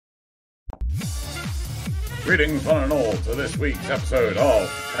Greetings one and all to this week's episode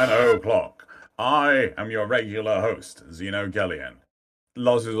of 10 O'Clock. I am your regular host, Zeno Gellian.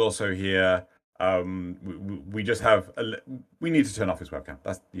 Loz is also here. We just have... we need to turn off his webcam.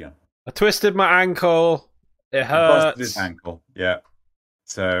 That's, I twisted my ankle. It hurts. Busted his ankle, yeah.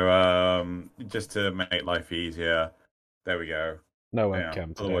 So, just to make life easier, there we go. No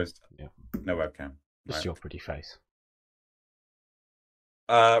webcam today. Otherwise, no webcam. Just right. your pretty face.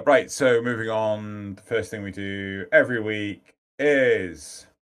 Right, so moving on, the first thing we do every week is...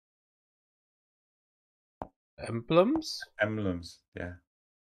 Emblems? Emblems, yeah.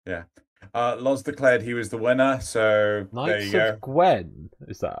 Loz declared he was the winner, so there you Knights go. of Gwen,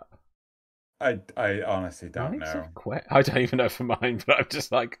 is that? I honestly don't Knights know. of Gwen? I don't even know for mine, but I'm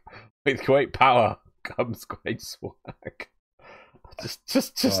just like, with great power comes great swag.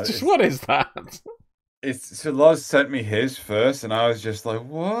 Just what is that? So Loz sent me his first, and I was just like,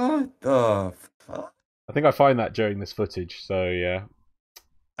 what the fuck? I think I find that during this footage, so yeah.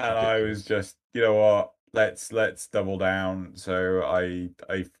 And I was just, you know what? Let's double down. So I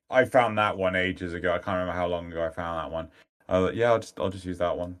found that one ages ago. I can't remember how long ago I found that one. Yeah, I'll just use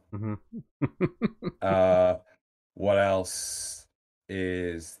that one. Mm-hmm. What else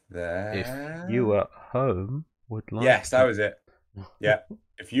is there? If you at home would like... Yes, that was it. Yeah.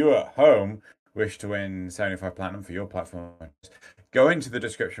 If you at home wish to win 75 Platinum for your platform, go into the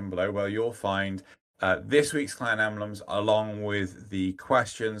description below where you'll find this week's Clan Emblems along with the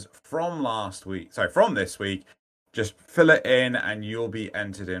questions from this week. Just fill it in and you'll be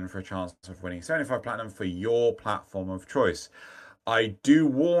entered in for a chance of winning 75 Platinum for your platform of choice. I do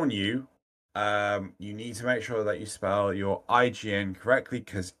warn you, you need to make sure that you spell your IGN correctly,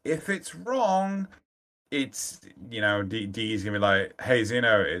 because if it's wrong, it's, D's gonna be like, hey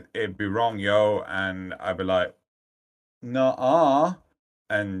Zeno, it'd be wrong, yo, and I'd be like, nuh-uh,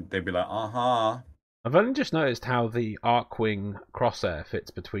 and they'd be like, uh-huh. I've only just noticed how the Arcwing crosshair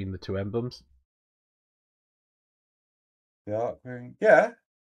fits between the two emblems. The Arcwing, yeah.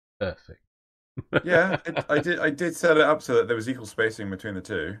 Perfect. Yeah, I did set it up so that there was equal spacing between the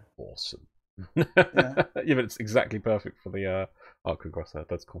two. Awesome. Yeah. Yeah, but it's exactly perfect for the Arcwing crosshair.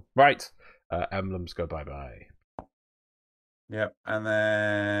 That's cool. Right. Emblems go bye-bye. Yep, and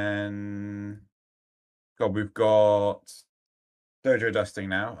then... God, we've got dojo dusting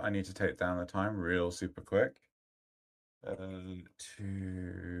now. I need to take down the time real super quick. 2,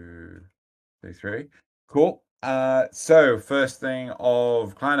 3. Cool. So first thing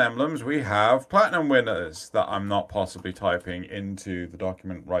of Clan Emblems, we have Platinum winners that I'm not possibly typing into the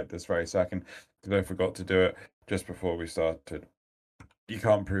document right this very second because I forgot to do it just before we started. You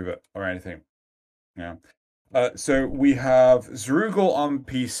can't prove it or anything. Yeah. So we have Zrugal on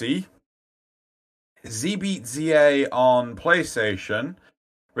PC, ZBeatZA on PlayStation,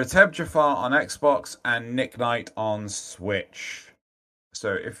 Reteb Jafar on Xbox, and Nick Knight on Switch.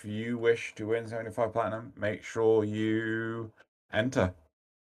 So if you wish to win 75 Platinum, make sure you enter.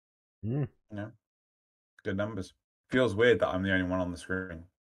 Good numbers. Feels weird that I'm the only one on the screen.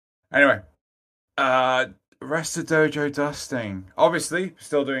 Anyway, rest of Dojo Dusting. Obviously,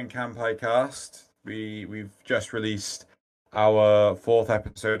 still doing Kampai Cast. We've just released our 4th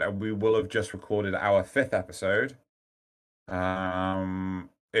episode, and we will have just recorded our 5th episode.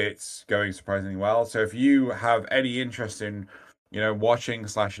 It's going surprisingly well. So if you have any interest in, watching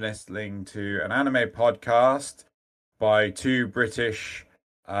 / listening to an anime podcast by two British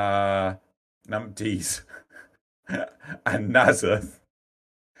numpties and Nazareth,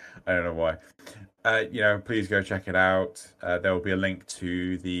 I don't know why. Please go check it out. There will be a link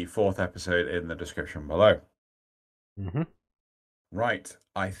to the 4th episode in the description below. Mm-hmm. Right,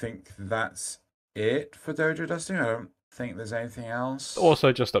 I think that's it for Dojo Dusting. I don't think there's anything else.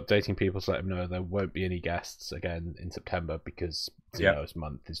 Also, just updating people to let them know there won't be any guests again in September because Zeno's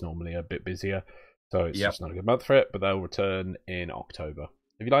month is normally a bit busier. So it's just not a good month for it, but they'll return in October.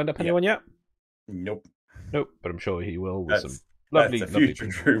 Have you lined up anyone yet? Nope, but I'm sure he will with some lovely... That's a future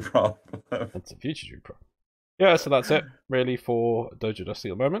true problem. That's a future true problem. Yeah, so that's it, really, for Dojo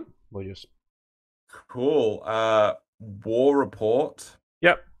Dusting at the moment. We'll just... Cool. War Report.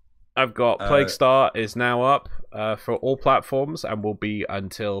 Yep. I've got Plague Star is now up for all platforms and will be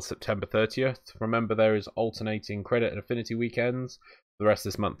until September 30th. Remember, there is alternating credit and affinity weekends the rest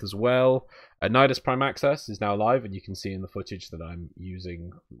of this month as well. Nidus Prime Access is now live, and you can see in the footage that I'm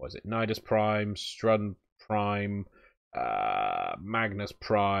using, Nidus Prime, Strun Prime, Magnus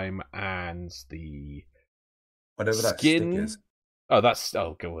Prime, and the whatever that skin. stick is. Oh, that's...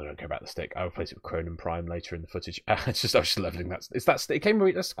 Oh, good. We don't care about the stick. I'll replace it with Cronin Prime later in the footage. I was just leveling that. It's that stick. It came...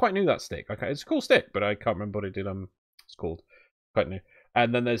 That's quite new, that stick. Okay, it's a cool stick, but I can't remember what it did. It's called. Quite new.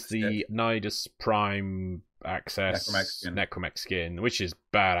 And then there's the Nidus Prime Access Necromech skin, which is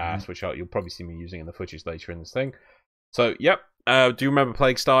badass, which you'll probably see me using in the footage later in this thing. So, yep. Do you remember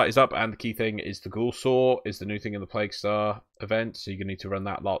Plague Star is up, and the key thing is the Ghoul Saw is the new thing in the Plague Star event, so you're going to need to run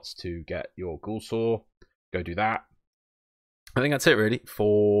that lots to get your Ghoul Saw. Go do that. I think that's it, really,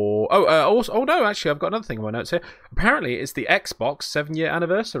 for... no, actually, I've got another thing in my notes here. Apparently, it's the Xbox 7-year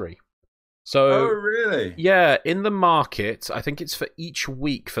anniversary. So, oh, really? Yeah, in the market, I think it's for each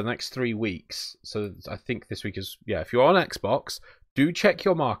week for the next 3 weeks. So I think this week is... Yeah, if you're on Xbox, do check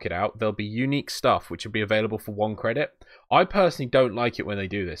your market out. There'll be unique stuff which will be available for 1 credit. I personally don't like it when they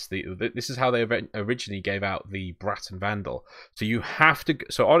do this. This is how they originally gave out the Bratton Vandal. So you have to...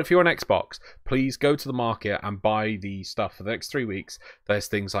 So if you're on Xbox, please go to the market and buy the stuff for the next 3 weeks. There's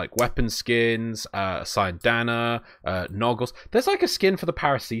things like weapon skins, Syndana, Noggles. There's like a skin for the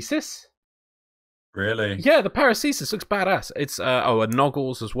Paracesis. Really? Yeah, the Paracesis looks badass. It's and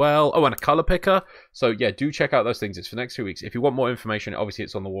Noggles as well. Oh, and a color picker. So yeah, do check out those things. It's for the next 2 weeks. If you want more information, obviously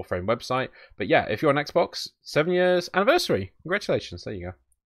it's on the Warframe website. But yeah, if you're on Xbox, 7 years anniversary. Congratulations. There you go.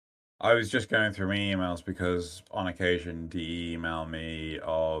 I was just going through my emails because on occasion DE email me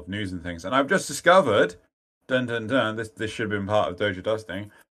of news and things, and I've just discovered, this should have been part of Dojo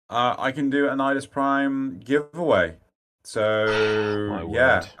Dusting. I can do a Nidus Prime giveaway. So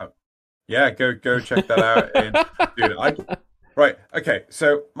yeah. Yeah, go check that out. Dude, right, okay.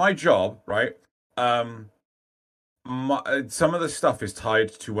 So my job, right? Some of the stuff is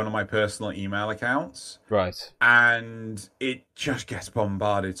tied to one of my personal email accounts, right? And it just gets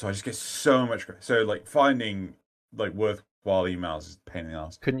bombarded. So I just get so much. So like finding like worthwhile emails is a pain in the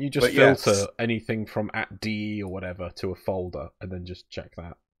ass. Couldn't you just filter anything from @DE or whatever to a folder and then just check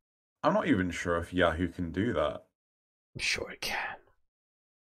that? I'm not even sure if Yahoo can do that. I'm sure it can.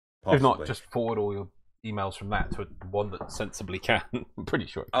 Possibly. If not, just forward all your emails from that to one that sensibly can. I'm pretty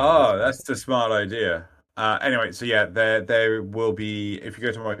sure it can. Oh, that's the smart idea. Anyway, so yeah, there will be, if you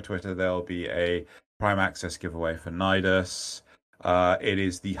go to my Twitter, there'll be a Prime Access giveaway for Nidus. It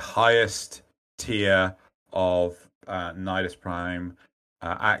is the highest tier of Nidus Prime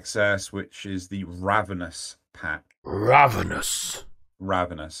Access, which is the Ravenous pack. Ravenous.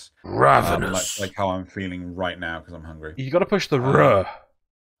 Like how I'm feeling right now because I'm hungry. You got to push the R.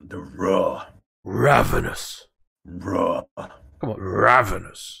 The raw. Ravenous. Raw. Come on,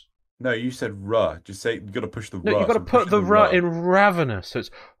 ravenous. No, you said raw. Just say you got to push the raw. No, you got to put the raw in ravenous. So it's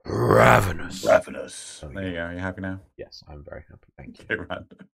ravenous. Ravenous. There you go. Are you happy now? Yes, I'm very happy. Thank you. Okay,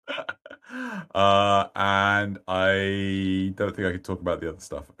 and I don't think I can talk about the other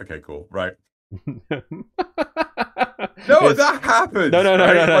stuff. Okay, cool. Right. No, that happens. No.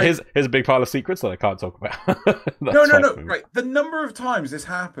 Like, here's a big pile of secrets that I can't talk about. No. Right, the number of times this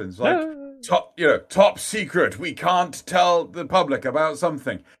happens, like top secret. We can't tell the public about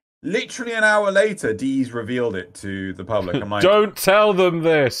something. Literally an hour later, Dee's revealed it to the public. I'm like, don't tell them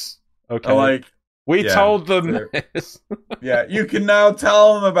this. Okay. We told them this. Yeah, you can now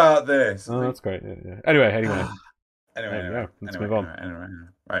tell them about this. Oh, that's great. Yeah. Anyway. Let's move on. Anyway.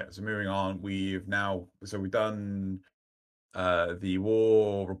 Right, so moving on, we've done the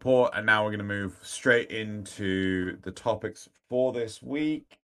war report, and now we're going to move straight into the topics for this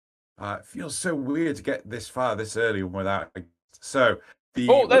week. It feels so weird to get this far this early without. So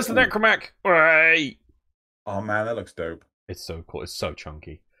there's the Necromech. Right. Oh man, that looks dope. It's so cool. It's so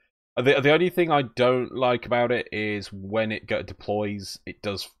chunky. The only thing I don't like about it is when it deploys.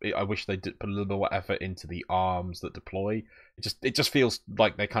 I wish they did put a little bit more effort into the arms that deploy. It just feels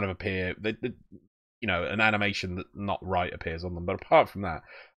like they kind of appear. An animation that not right appears on them. But apart from that,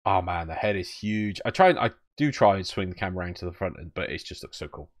 oh man, the head is huge. I do try and swing the camera around to the front end, but it just looks so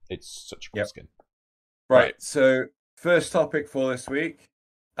cool. It's such a cool skin. Right. So first topic for this week,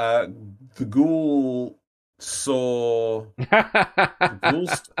 the Ghoul Saw. The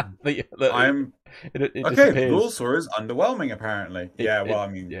Ghoul Saw is underwhelming apparently.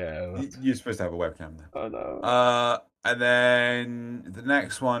 You're supposed to have a webcam there. Oh no. And then the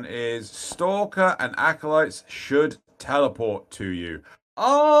next one is Stalker and Acolytes should teleport to you.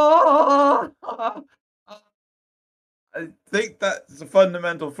 Oh, I think that's a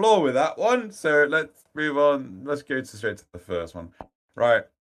fundamental flaw with that one. So let's move on. Let's go straight to the first one. Right.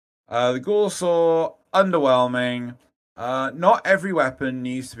 The Ghoul Saw, underwhelming. Not every weapon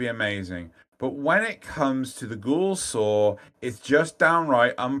needs to be amazing. But when it comes to the Ghoul Saw, it's just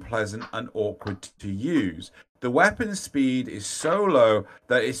downright unpleasant and awkward to use. The weapon speed is so low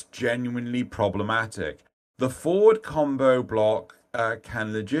that it's genuinely problematic. The forward combo block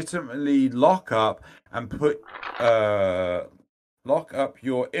can legitimately lock up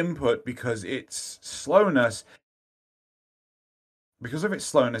your input because its slowness because of its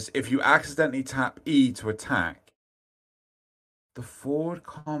slowness, if you accidentally tap E to attack, the forward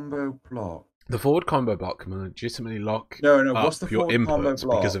combo block. The forward combo block can legitimately lock No. up What's the your forward combo inputs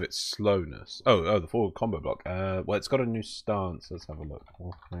because block? of its slowness. Oh, the forward combo block. Well, it's got a new stance. Let's have a look.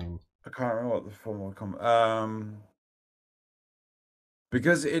 I can't remember what the forward combo.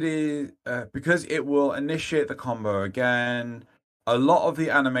 Because it is because it will initiate the combo again. A lot of the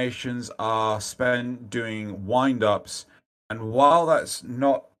animations are spent doing wind-ups, and while that's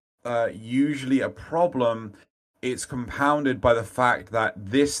not usually a problem, it's compounded by the fact that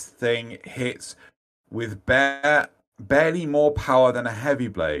this thing hits with barely more power than a heavy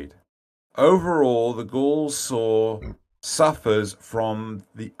blade. Overall, the Ghoul's Saw suffers from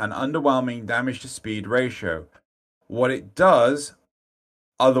an underwhelming damage to speed ratio. What it does,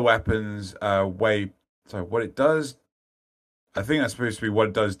 other weapons what it does, I think that's supposed to be what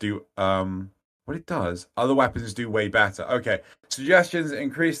it does do. What it does, other weapons do way better. Okay, suggestions: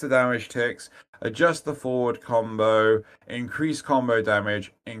 increase the damage ticks, adjust the forward combo, increase combo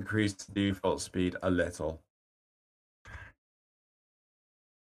damage, increase the default speed a little.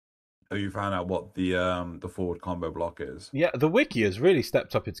 Have you found out what the forward combo block is? Yeah, the wiki has really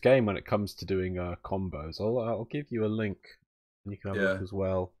stepped up its game when it comes to doing combos. I'll give you a link, and you can have a look as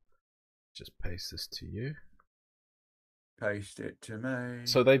well. Just paste this to you. Paste it to me.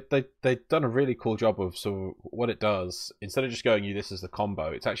 So they've done a really cool job of, so what it does, instead of just going you this is the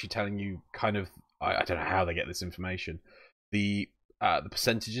combo, it's actually telling you kind of, I don't know how they get this information, the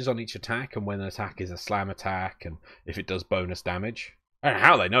percentages on each attack and when an attack is a slam attack and if it does bonus damage. I don't know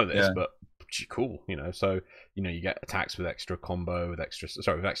how they know this, but cool, you know. So you get attacks with extra combo, with extra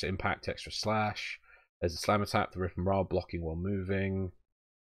impact, extra slash. There's a slam attack, the rip and roll, blocking while moving.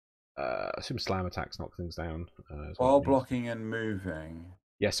 I assume slam attacks knock things down while blocking and moving.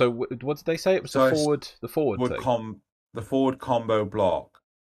 Yeah. So what did they say? It was the forward thing. The forward combo block.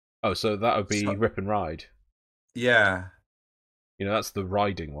 Oh, so that would be rip and ride. Yeah. That's the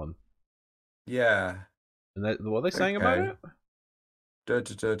riding one. Yeah. And what are they saying about it?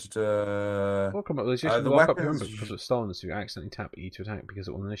 Welcome up. There's usually lock up your input because it's stolen, so you accidentally tap E to attack because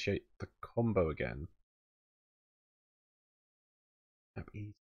it will initiate the combo again. Tap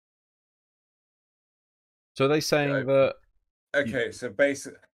E. So are they saying that? Okay, so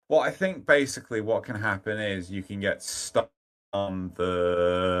I think basically what can happen is you can get stuck on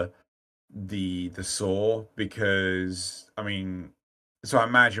the saw because so I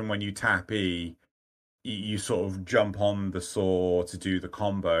imagine when you tap E, you sort of jump on the saw to do the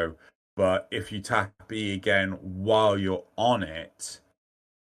combo, but if you tap E again while you're on it,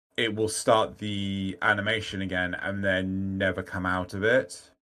 it will start the animation again and then never come out of it.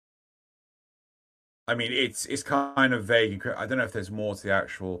 I mean, it's kind of vague. I don't know if there's more to the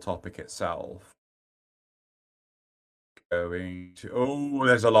actual topic itself.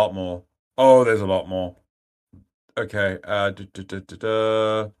 There's a lot more. Oh, there's a lot more. Okay.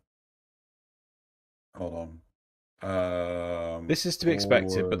 Hold on. This is to be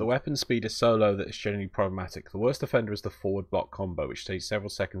expected, but the weapon speed is so low that it's generally problematic. The worst offender is the forward block combo, which takes several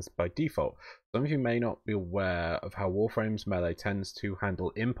seconds by default. Some of you may not be aware of how Warframe's melee tends to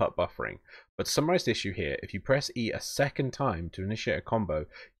handle input buffering, but to summarize the issue here, if you press E a second time to initiate a combo,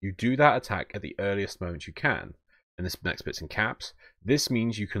 you do that attack at the earliest moment you can. And this next bit's in caps. This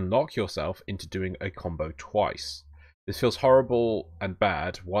means you can lock yourself into doing a combo twice. This feels horrible and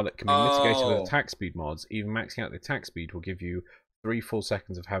bad. While it can be mitigated with attack speed mods, even maxing out the attack speed will give you 3 full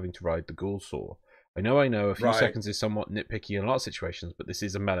seconds of having to ride the Ghoul's Saw. I know a few seconds is somewhat nitpicky in a lot of situations, but this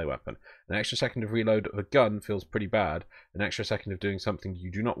is a melee weapon. An extra second of reload of a gun feels pretty bad. An extra second of doing something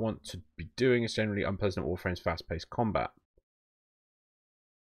you do not want to be doing is generally unpleasant at Warframe's fast-paced combat.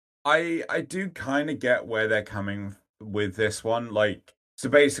 I do kind of get where they're coming with this one. Like, so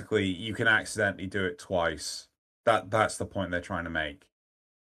basically, you can accidentally do it twice. That's the point they're trying to make.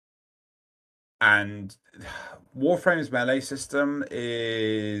 And Warframe's melee system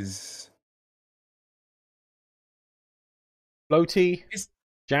is floaty,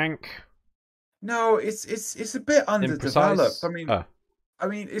 jank. No, it's a bit underdeveloped. Imprecise. I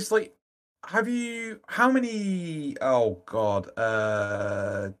mean, it's like, how many? Oh God,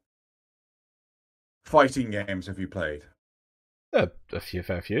 fighting games have you played? A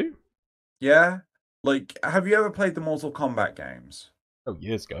fair few. Yeah. Like, have you ever played the Mortal Kombat games? Oh,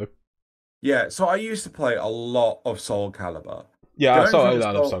 years ago. Yeah, so I used to play a lot of Soul Calibur. Yeah, I love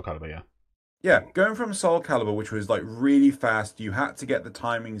Soul Calibur, yeah. Yeah, going from Soul Calibur, which was like really fast, you had to get the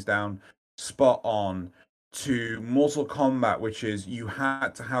timings down spot on, to Mortal Kombat, which is you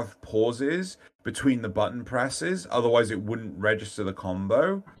had to have pauses between the button presses, otherwise it wouldn't register the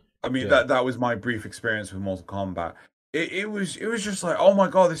combo. I mean, that was my brief experience with Mortal Kombat. it was just like, oh my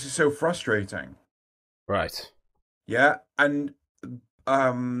god, this is so frustrating. Right. Yeah, and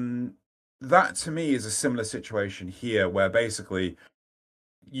um, that to me is a similar situation here, where basically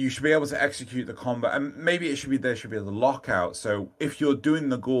you should be able to execute the combat, and maybe there should be the lockout. So if you're doing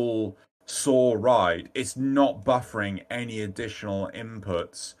the Ghoul Saw ride, it's not buffering any additional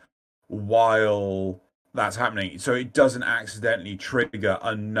inputs while that's happening, so it doesn't accidentally trigger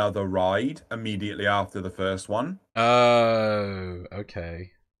another ride immediately after the first one. Oh,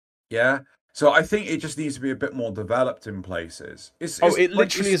 okay. Yeah. So I think it just needs to be a bit more developed in places. Oh, It's it like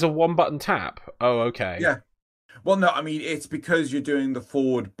literally is a one button tap. Oh, okay. yeah. Well, no, I mean it's because you're doing the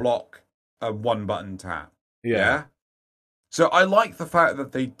forward block one button tap. Yeah. Yeah. So I like the fact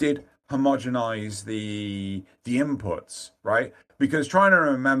that they did homogenize the inputs, right? Because trying to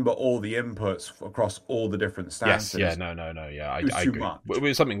remember all the inputs across all the different Yes. Yeah. stances, No. Yeah, it was I too agree. much. It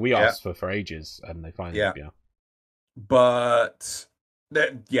was something we Yeah. asked for ages, and they finally, Yeah. yeah. But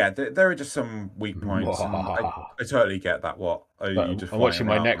there are just some weak points, and I totally get that. What are you just I'm flying watching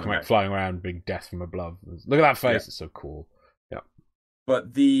my around neck on the neck? flying around, being death from above. Look at that face; Yeah. it's so cool. Yeah.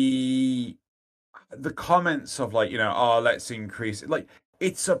 But the comments of like, oh, let's increase it. Like,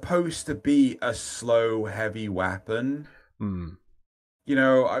 it's supposed to be a slow, heavy weapon. Hmm.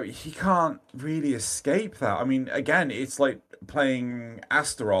 He can't really escape that. I mean, again, it's like playing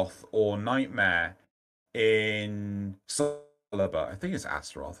Astaroth or Nightmare in Caliber. I think it's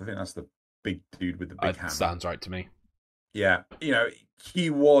Astaroth. I think that's the big dude with the big hammer. Sounds right to me. Yeah, he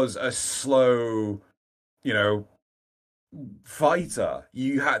was a slow, fighter.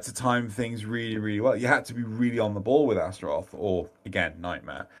 You had to time things really, really well. You had to be really on the ball with Astaroth, or again,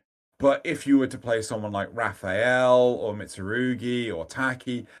 Nightmare. But if you were to play someone like Raphael or Mitsurugi or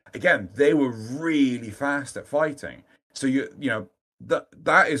Taki, again, they were really fast at fighting. So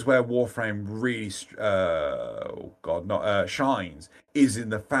that is where Warframe really shines, is in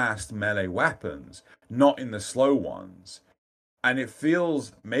the fast melee weapons, not in the slow ones. And it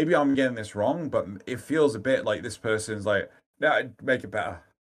feels, maybe I'm getting this wrong, but it feels a bit like this person's like, yeah, make it better,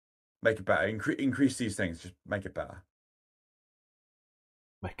 increase these things, just make it better.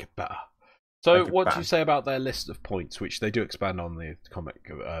 Make it better. So, what do you say about their list of points, which they do expand on the comic?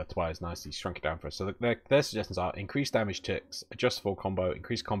 Tobias nicely shrunk it down for us. So, their suggestions are increase damage ticks, adjust for combo,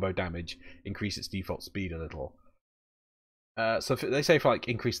 increase combo damage, increase its default speed a little. So, they say for like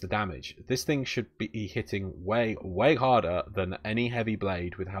increase the damage. This thing should be hitting way, way harder than any heavy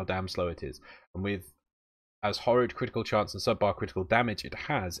blade with how damn slow it is. And with as horrid critical chance and subbar critical damage it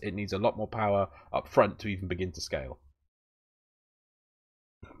has, it needs a lot more power up front to even begin to scale.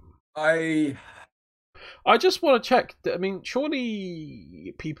 I just want to check. I mean,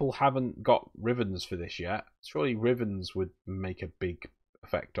 surely people haven't got Rivens for this yet. Surely Rivens would make a big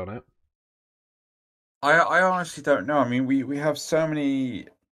effect on it. I honestly don't know. I mean, we have so many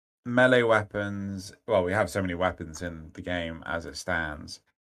melee weapons. Well, we have so many weapons in the game as it stands.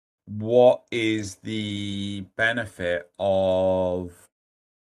 What is the benefit of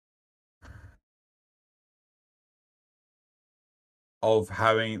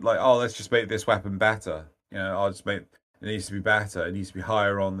having, like, oh, let's just make this weapon better? I'll just make it needs to be better. It needs to be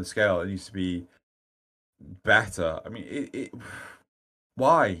higher on the scale. It needs to be better. I mean,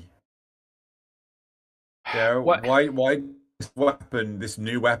 why? Why this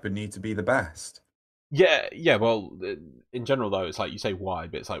new weapon need to be the best? Yeah. Well, in general though, it's like you say why,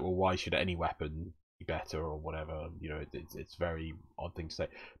 but it's like, well, why should any weapon be better or whatever? It's very odd thing to say.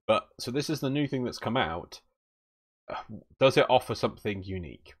 But so this is the new thing that's come out. Does it offer something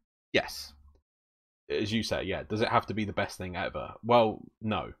unique? Yes. As you say, yeah. Does it have to be the best thing ever? Well,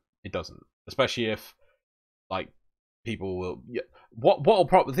 no, it doesn't. Especially if, like, people will. Yeah,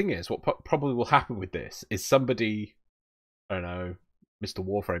 the thing is, what probably will happen with this is somebody, I don't know, Mr.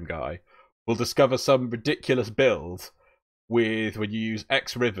 Warframe guy, will discover some ridiculous build with when you use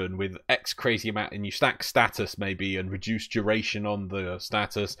X Riven with X crazy amount, and you stack status maybe and reduce duration on the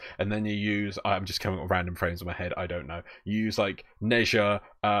status, and then you use, I'm just coming up with random frames in my head, I don't know, you use like Neja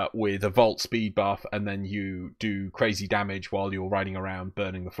with a Vault speed buff, and then you do crazy damage while you're riding around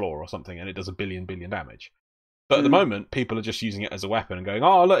burning the floor or something, and it does a billion damage. But at the moment, people are just using it as a weapon and going,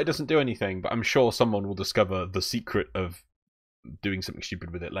 oh, look, it doesn't do anything. But I'm sure someone will discover the secret of doing something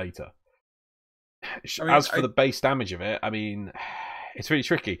stupid with it later. As for the base damage of it, I mean, it's really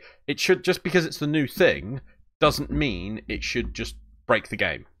tricky. It should, just because it's the new thing, doesn't mean it should just break the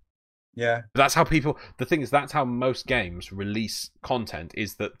game. Yeah. That's how people, the thing is, that's how most games release content,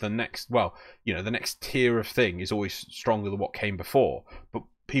 is that the next tier of thing is always stronger than what came before. But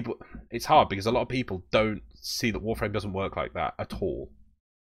people, it's hard because a lot of people don't see that Warframe doesn't work like that at all.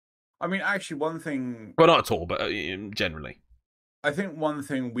 I mean, actually, one thing. Well, not at all, but generally. I think one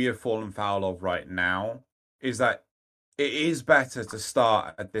thing we have fallen foul of right now is that it is better to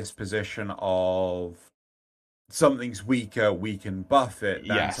start at this position of something's weaker, we can buff it,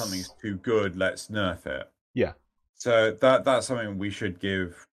 than something's Yes. too good, let's nerf it. Yeah. So that's something we should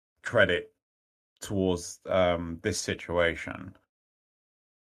give credit towards this situation.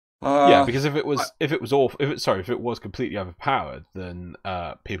 Yeah, because if it was completely overpowered, then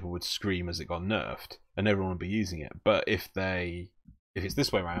people would scream as it got nerfed, and everyone would be using it. But if it's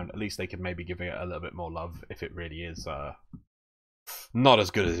this way around, at least they could maybe give it a little bit more love if it really is not as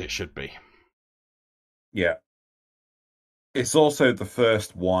good as it should be. Yeah. It's also the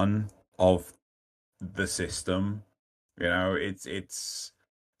first one of the system. You know, it's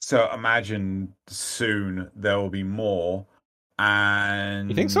so imagine soon there will be more. And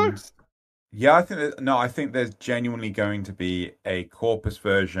You think so? yeah, I think there's genuinely going to be a Corpus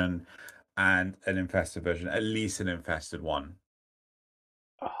version and an infested version, at least an infested one.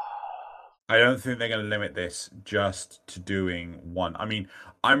 I don't think they're going to limit this just to doing one. I mean,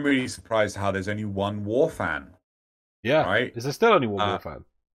 I'm really surprised how there's only one war fan, Yeah. right? Is there still only one war fan?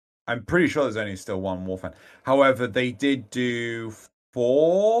 I'm pretty sure there's only still one war fan. However, they did do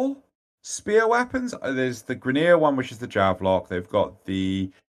 4 spear weapons. There's the Grineer one, which is the Javelok. They've got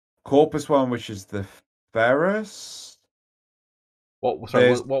the Corpus one, which is the Ferrous. What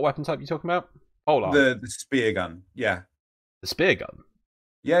weapon type are you talking about? Hold on. The spear gun. Yeah. The spear gun.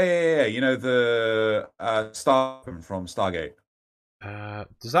 Yeah. You know the Star from Stargate.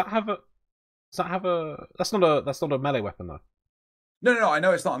 Does that have a? That's not a melee weapon though. No. I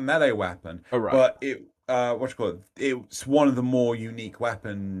know it's not a melee weapon. Oh right. But it what you call it? It's one of the more unique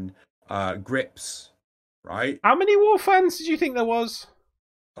weapon grips, right? How many war fans did you think there was?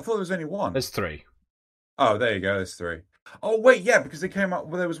 I thought there was only one. There's 3. Oh, there you go. There's 3. Oh wait, yeah, because they came up.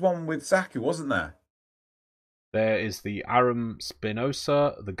 Well, there was one with Zaku, wasn't there? There is the Aram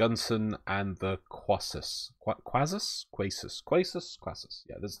Spinosa, the Gunson, and the Quasus. Quasus.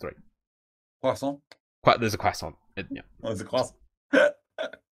 Yeah, there's 3. Croissant. There's a Quasson. Yeah. Oh, there's a croissant.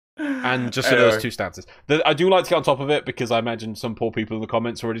 And just for those 2 stances. I do like to get on top of it because I imagine some poor people in the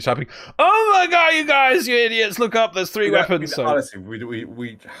comments are already typing, "Oh my god, you guys, you idiots! Look up, there's 3 weapons." So honestly,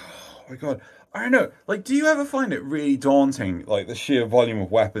 we oh my god, I don't know. Like, do you ever find it really daunting, like the sheer volume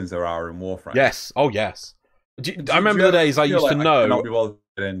of weapons there are in Warframe? Yes. Oh yes. I remember the days I used to know. I cannot be bothered to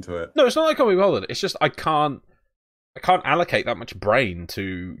get into it. No, it's not like I can't be bothered. It's just I can't allocate that much brain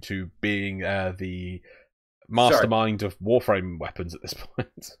to being the mastermind of Warframe weapons at this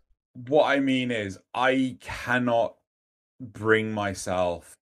point. What I mean is, I cannot bring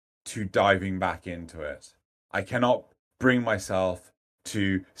myself to diving back into it. I cannot bring myself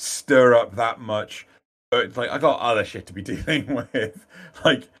to stir up that much. But like, I got other shit to be dealing with.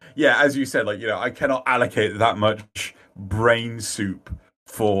 Like, yeah, as you said, like, you know, I cannot allocate that much brain soup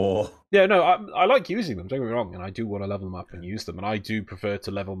for. Yeah, no, I like using them. Don't get me wrong, and I do want to level them up and use them, and I do prefer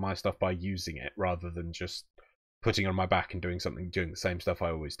to level my stuff by using it rather than just putting it on my back and doing the same stuff I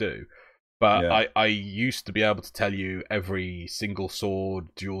always do. But yeah. I used to be able to tell you every single sword,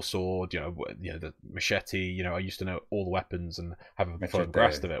 dual sword, you know, the machete. You know, I used to know all the weapons and have a firm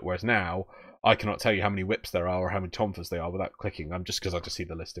grasp of it. Whereas now, I cannot tell you how many whips there are or how many tonfas there are without clicking. Because I just see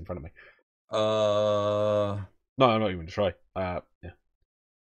the list in front of me. No, I'm not even going to try. Yeah.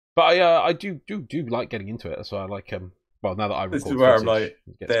 But I do like getting into it. So I like well, now that I record footage, like,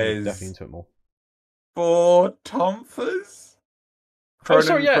 there's definitely into it more. 4 tonfas. Oh,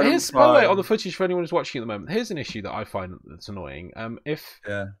 sorry, yeah. Here's, by the way, on the footage for anyone who's watching at the moment, here's an issue that I find that's annoying. If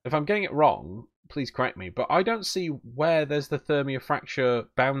I'm getting it wrong, please correct me, but I don't see where there's the Thermia Fracture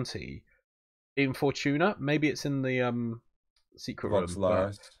bounty in Fortuna. Maybe it's in the secret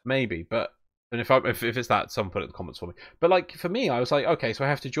room. Maybe, but and if it's that, someone put it in the comments for me. But like for me, I was like, okay, so I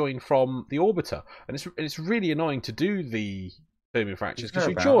have to join from the Orbiter, and it's really annoying to do the Thermia Fractures because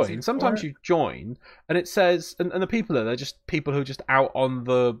you join. Sometimes you join, and it says, and the people they're just people who are just out on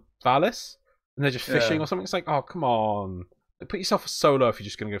the Valis, and they're just fishing or something. It's like, oh come on, like, put yourself a solo if you're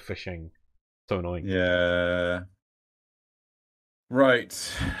just going to go fishing. So annoying. Yeah.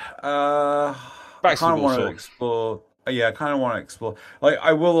 Right. I kind of want to explore. Yeah, I kind of want to explore. Like,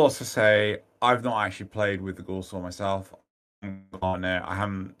 I will also say, I've not actually played with the Ghoulsaur myself. On there, I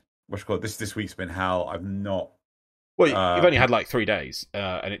haven't. What's called this week's been hell. I've not. Well, you've only had like 3 days,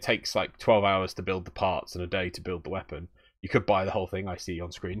 and it takes like 12 hours to build the parts and a day to build the weapon. You could buy the whole thing I see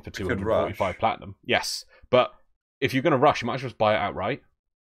on screen for 245 platinum. Yes, but if you're going to rush, you might as well just buy it outright.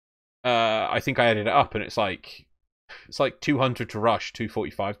 I think I added it up, and it's like 200 to rush,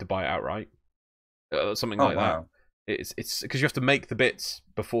 245 to buy it outright, something like that. it's because you have to make the bits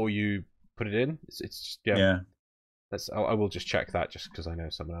before you put it in. It's yeah. Yeah. I will just check that just because I know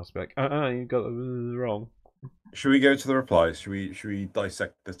someone else will be like, you got it wrong. Should we go to the replies? Should we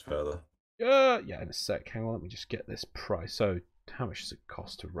dissect this further? Yeah, in a sec. Hang on, let me just get this price. So, how much does it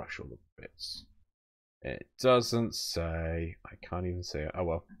cost to rush all the bits? It doesn't say. I can't even see it. Oh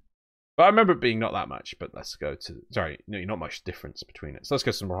well. But I remember it being not that much. But let's go to. Sorry, no, not much difference between it. So let's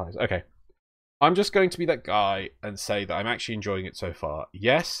go to some replies. Okay. I'm just going to be that guy and say that I'm actually enjoying it so far.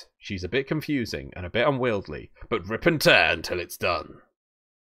 Yes, she's a bit confusing and a bit unwieldy, but rip and tear until it's done.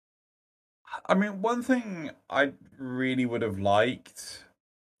 I mean, one thing I really would have liked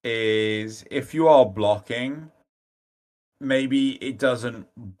is if you are blocking, maybe it doesn't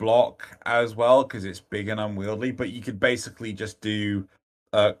block as well because it's big and unwieldy, but you could basically just do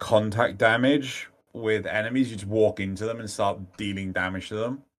contact damage with enemies. You just walk into them and start dealing damage to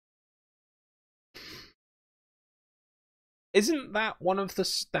them. Isn't that one of the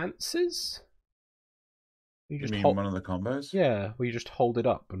stances? You mean one of the combos? Yeah, where you just hold it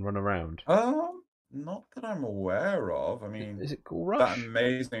up and run around. Not that I'm aware of. I mean, is it Ghoul Rush? That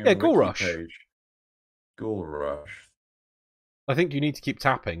amazing Ghoul Rush. Page. Ghoul Rush. I think you need to keep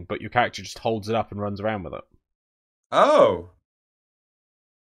tapping, but your character just holds it up and runs around with it. Oh,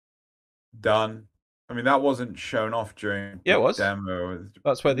 done. I mean, that wasn't shown off during it was. Demo.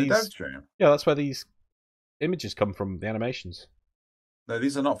 That's where that's where these images come from, the animations. No,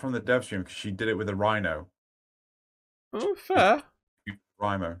 these are not from the dev stream because she did it with a rhino. Oh, fair.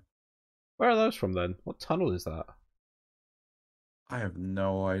 Rhino. Where are those from then? What tunnel is that? I have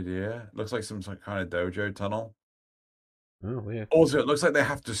no idea. It looks like some kind of dojo tunnel. Oh, weird. Also, it looks like they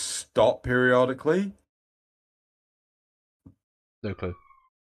have to stop periodically. No clue.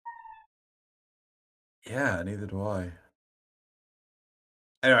 Yeah, neither do I.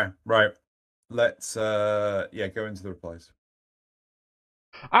 Anyway, right. Let's go into the replies.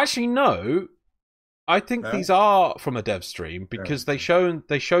 Actually, no. I think these are from a dev stream because they showed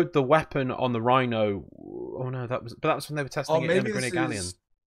the weapon on the Rhino. Oh no, that was when they were testing it in the Grinning Galleon.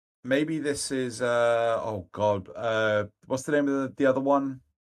 Maybe this is oh god. What's the name of the other one?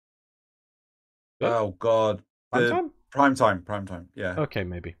 Good? Oh god. Prime time. Yeah. Okay,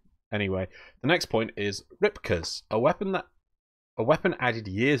 maybe. Anyway, the next point is Ripkas, a weapon added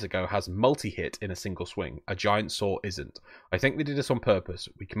years ago has multi-hit in a single swing. A giant saw isn't. I think they did this on purpose.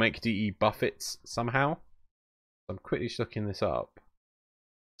 We can make DE buff it somehow. I'm quickly just looking this up.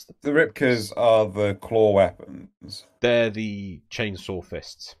 The Ripkas are the claw weapons. They're the chainsaw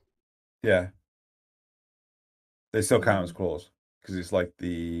fists. Yeah. They still count as claws. Because it's like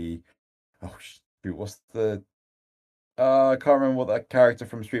the... Oh, shoot, what's the... I can't remember what that character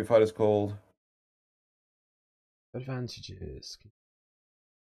from Street Fighter's called. Advantages.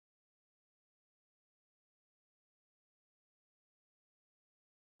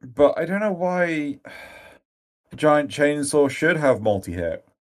 But I don't know why a giant chainsaw should have multi-hit.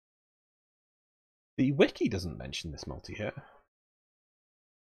 The wiki doesn't mention this multi-hit.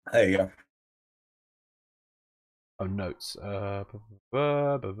 There you go. Oh, notes.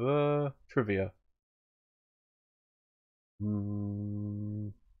 Trivia.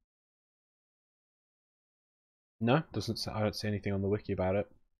 No, doesn't. I don't see anything on the wiki about it.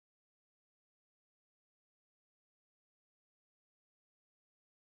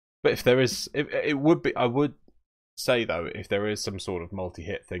 But if there is, it would be. I would say though, if there is some sort of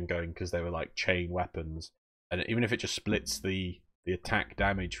multi-hit thing going, because they were like chain weapons, and even if it just splits the attack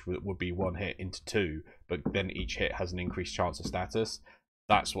damage would be one hit into two, but then each hit has an increased chance of status.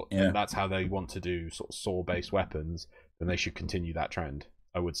 That's what. Yeah. That's how they want to do sort of saw-based weapons. Then they should continue that trend.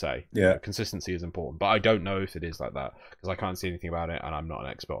 I would say, yeah, consistency is important, but I don't know if it is like that because I can't see anything about it, and I'm not an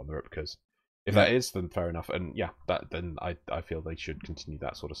expert on the Ripkas. If that is, then fair enough, and yeah, then I feel they should continue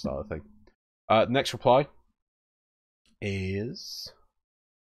that sort of style of thing. Next reply is: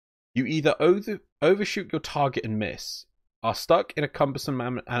 you either overshoot your target and miss, are stuck in a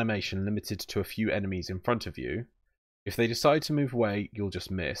cumbersome animation limited to a few enemies in front of you. If they decide to move away, you'll just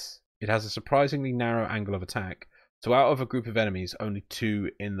miss. It has a surprisingly narrow angle of attack. So out of a group of enemies, only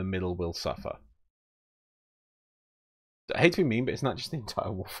two in the middle will suffer. I hate to be mean, but it's not just the entire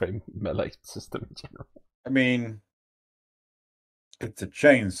Warframe melee system in general. I mean, it's a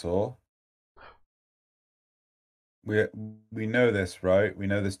chainsaw. We know this, right? We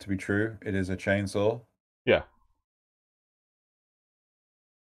know this to be true. It is a chainsaw. Yeah.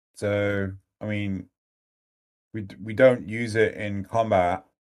 So, I mean, we don't use it in combat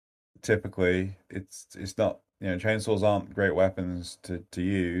typically. It's not. Chainsaws aren't great weapons to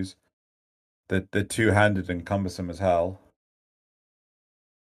use. They're two-handed and cumbersome as hell.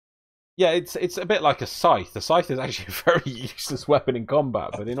 Yeah, it's a bit like a scythe. The scythe is actually a very useless weapon in combat,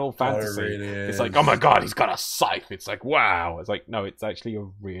 but in all fantasy, it's like, oh my god, he's got a scythe. It's like, wow. It's like, no, it's actually a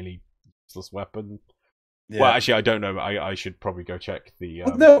really useless weapon. Yeah. Well, actually, I don't know. I should probably go check the.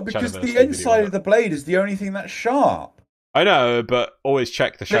 No, because the inside of the blade is the only thing that's sharp. I know, but always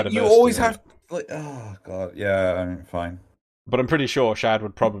check the Shadowverse. You always have, like, oh god, yeah, I mean, fine. But I'm pretty sure Shad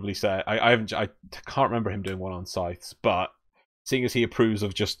would probably say I can't remember him doing one on scythes, but seeing as he approves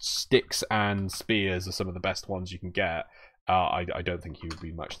of just sticks and spears are some of the best ones you can get, I don't think he would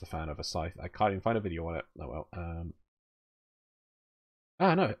be much the fan of a scythe. I can't even find a video on it. Oh well.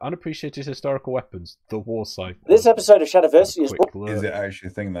 No, unappreciated historical weapons. The war scythe. This episode of Shadowversity is Is it actually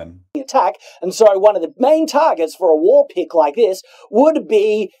a thing then? Attack, and so one of the main targets for a war pick like this would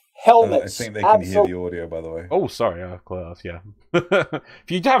be helmets. I think they can hear the audio, by the way. Oh, sorry, class, yeah. If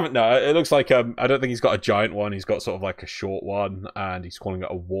you haven't, no, it looks like I don't think he's got a giant one. He's got sort of like a short one, and he's calling it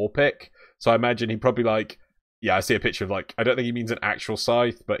a war pick. So I imagine he probably I see a picture of I don't think he means an actual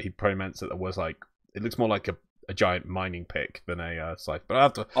scythe, but he probably meant that there was it looks more like a giant mining pick than a scythe. But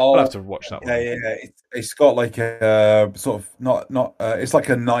I'll have to watch that one. Yeah. It's got like a sort of not it's like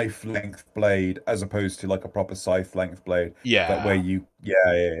a knife length blade as opposed to like a proper scythe length blade. Yeah, that where you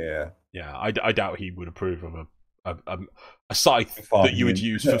yeah. I doubt he would approve of a scythe that you would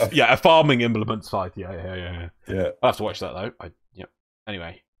use for a farming implement scythe. Yeah. I'll have to watch that though.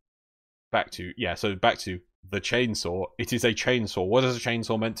 Anyway, back to the chainsaw. It is a chainsaw. What is a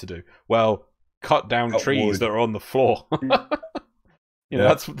chainsaw meant to do? Well, cut down trees that are on the floor.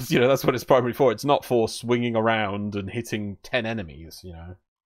 That's what it's primarily for. It's not for swinging around and hitting 10 enemies.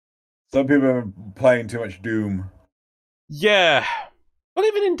 Some people are playing too much Doom. Yeah. Well,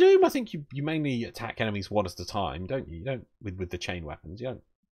 even in Doom, I think you mainly attack enemies one at a time, don't you? You don't with the chain weapons. You don't.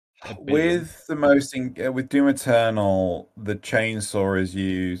 With Doom Eternal, the chainsaw is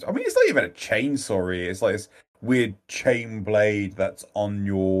used. I mean, it's not even a chainsaw. Really. It's like this weird chain blade that's on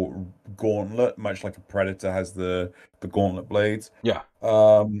your gauntlet, much like a Predator has the gauntlet blades. Yeah.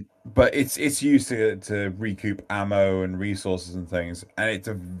 But it's used to recoup ammo and resources and things, and it's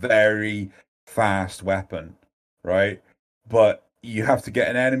a very fast weapon, right? But you have to get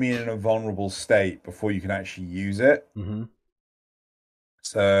an enemy in a vulnerable state before you can actually use it. Mm-hmm.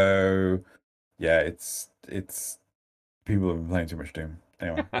 So, yeah, it's people have been playing too much Doom.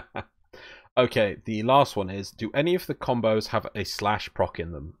 Anyway. Okay, the last one is, do any of the combos have a slash proc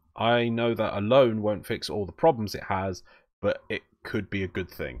in them? I know that alone won't fix all the problems it has, but it could be a good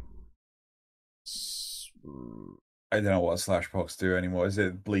thing. I don't know what slash procs do anymore. Is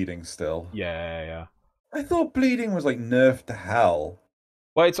it bleeding still? Yeah. I thought bleeding was nerfed to hell.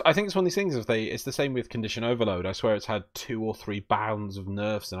 Well, I think it's one of these things. It's the same with Condition Overload. I swear it's had 2 or 3 bounds of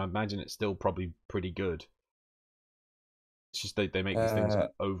nerfs, and I imagine it's still probably pretty good. It's just they make these things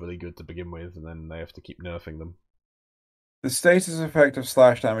overly good to begin with, and then they have to keep nerfing them. The status effect of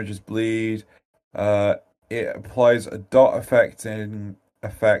slash damage is bleed. It applies a dot effect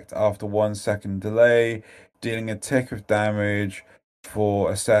after 1 second delay, dealing a tick of damage for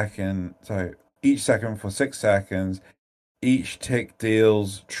a second. Sorry, each second for 6 seconds. Each tick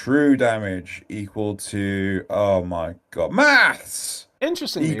deals true damage equal to, oh my god, maths!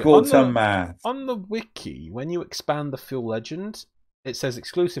 Interestingly, equal to math. On the wiki, when you expand the full legend, it says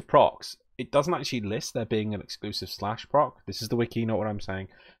exclusive procs. It doesn't actually list there being an exclusive slash proc. This is the wiki, not what I'm saying.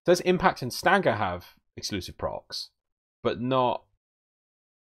 It says Impact and Stagger have exclusive procs, but not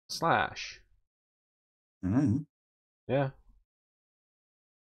slash. Mm-hmm. Yeah.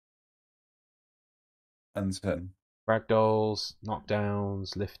 Uncertain. Ragdolls,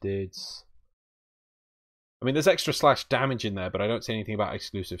 knockdowns, lifteds. I mean, there's extra slash damage in there, but I don't see anything about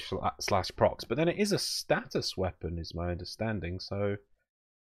exclusive slash procs. But then it is a status weapon, is my understanding. So,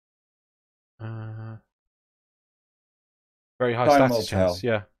 very high status chance.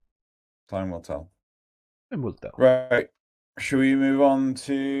 Yeah. Time will tell. Time will tell. Right. Should we move on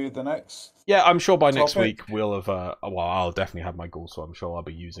to the next? Yeah, I'm sure by next week we'll have. I'll definitely have my goal, so I'm sure I'll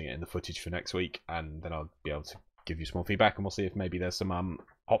be using it in the footage for next week, and then I'll be able to give you some more feedback, and we'll see if maybe there's some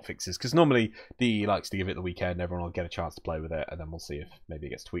hot fixes, because normally DE likes to give it the weekend, everyone will get a chance to play with it, and then we'll see if maybe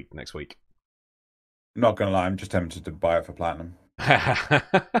it gets tweaked next week. Not gonna lie, I'm just tempted to buy it for platinum.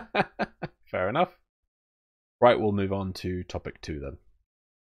 Fair enough. Right, we'll move on to topic 2 then.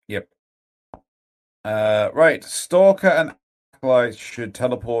 Yep. Right, Stalker and Acolytes should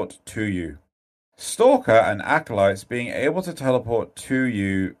teleport to you. Stalker and Acolytes being able to teleport to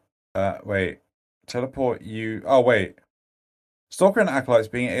you. Stalker and Acolytes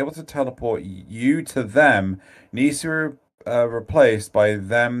being able to teleport you to them needs to be replaced by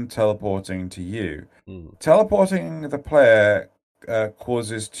them teleporting to you. Teleporting the player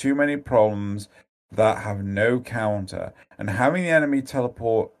causes too many problems that have no counter, and having the enemy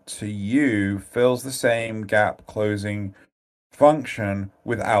teleport to you fills the same gap closing function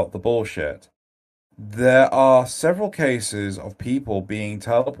without the bullshit. There are several cases of people being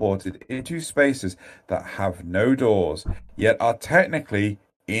teleported into spaces that have no doors, yet are technically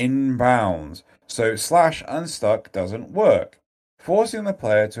in bounds, so slash unstuck doesn't work, forcing the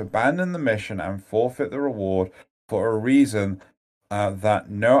player to abandon the mission and forfeit the reward for a reason that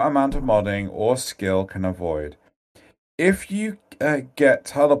no amount of modding or skill can avoid. If you get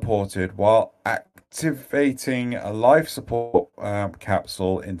teleported while activating a life support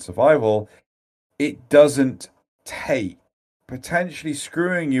capsule in survival, it doesn't take, potentially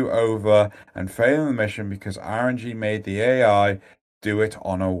screwing you over and failing the mission because RNG made the AI do it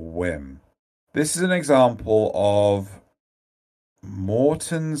on a whim. This is an example of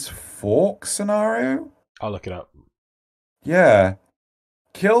Morton's Fork scenario. I'll look it up. Yeah.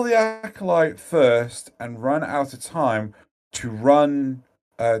 Kill the Acolyte first and run out of time to run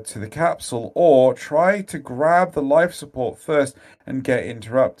to the capsule, or try to grab the life support first and get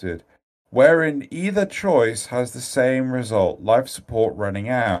interrupted, wherein either choice has the same result, life support running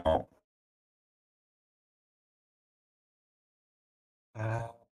out.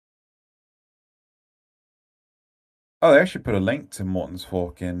 Oh, they actually put a link to Morton's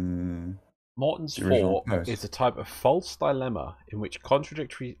Fork in Morton's the original Fork post. is a type of false dilemma in which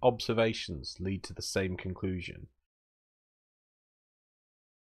contradictory observations lead to the same conclusion.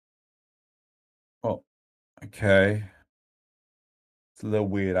 Oh, okay. It's a little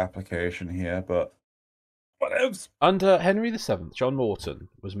weird application here, but what else? Under Henry VII, John Morton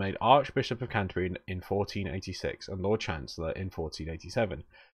was made Archbishop of Canterbury in 1486 and Lord Chancellor in 1487.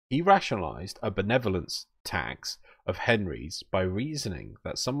 He rationalised a benevolence tax of Henry's by reasoning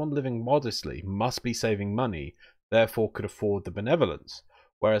that someone living modestly must be saving money, therefore could afford the benevolence,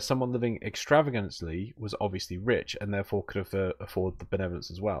 whereas someone living extravagantly was obviously rich and therefore could afford the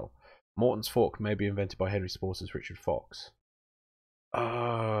benevolence as well. Morton's Fork may be invented by Henry supporters Richard Fox.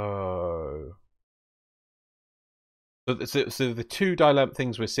 Oh. So the two dilemma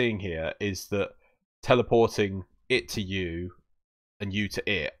things we're seeing here is that teleporting it to you and you to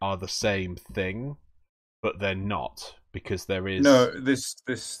it are the same thing, but they're not, because there is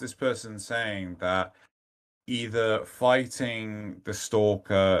this person saying that either fighting the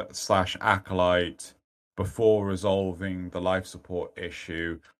stalker slash acolyte before resolving the life support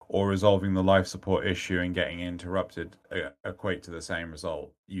issue, or resolving the life support issue and getting interrupted equate to the same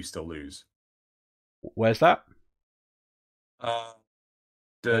result. You still lose. Where's that?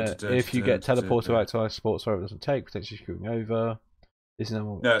 If you get teleported back to life support, sorry, it doesn't take, potentially screwing over. This is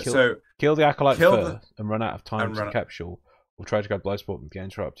kill the acolyte first and run out of time to the capsule, or try to grab life support and get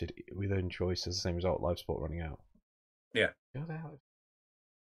interrupted. With own choice as the same result, life support running out. Yeah.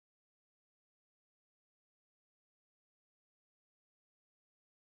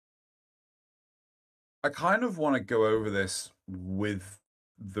 I kind of want to go over this with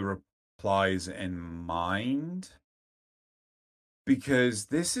the replies in mind, because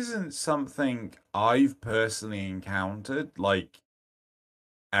this isn't something I've personally encountered, like,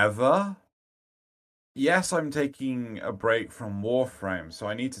 ever. Yes, I'm taking a break from Warframe, so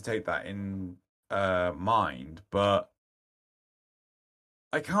I need to take that in mind, but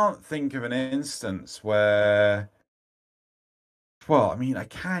I can't think of an instance where, well, I mean, I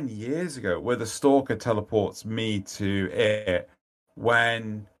can years ago, where the Stalker teleports me to it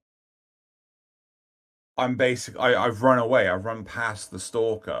when I'm I've run away. I've run past the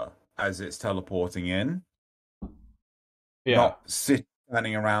Stalker as it's teleporting in. Yeah. Not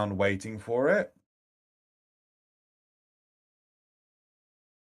standing around waiting for it.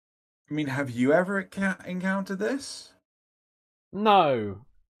 I mean, have you ever encountered this? No.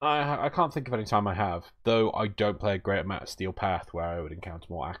 I can't think of any time I have, though I don't play a great amount of Steel Path where I would encounter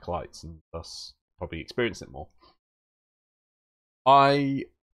more acolytes and thus probably experience it more.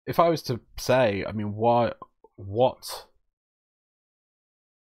 If I was to say, I mean, why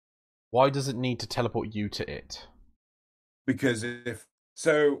does it need to teleport you to it? Because I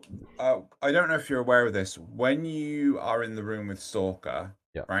don't know if you're aware of this. When you are in the room with Stalker,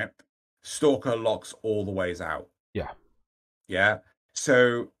 right? Stalker locks all the ways out. Yeah. Yeah.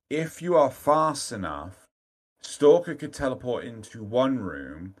 So if you are fast enough, Stalker could teleport into one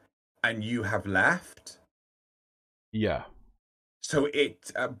room and you have left. Yeah. So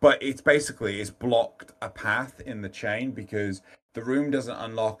but it's basically, it's blocked a path in the chain because the room doesn't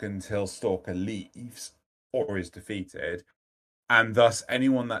unlock until Stalker leaves or is defeated. And thus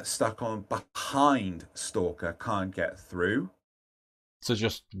anyone that's stuck on behind Stalker can't get through. So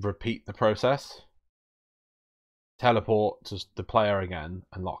just repeat the process? teleport to the player again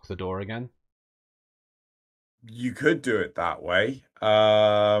and lock the door again? You could do it that way.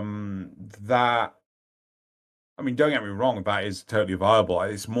 Don't get me wrong, that is totally viable.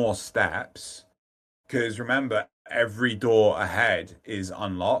 It's more steps. Because remember, every door ahead is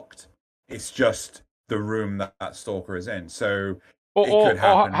unlocked. It's just the room that Stalker is in. So it could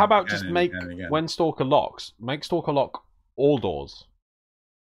happen. Or how about just make, when Stalker locks, make Stalker lock all doors.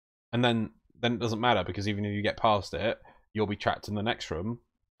 And then it doesn't matter, because even if you get past it, you'll be trapped in the next room,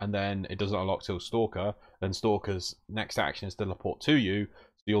 and then it doesn't unlock till Stalker, then Stalker's next action is to teleport to you,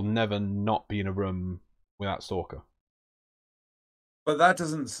 so you'll never not be in a room without Stalker. But that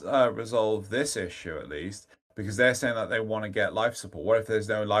doesn't resolve this issue, at least, because they're saying that they want to get life support. What if there's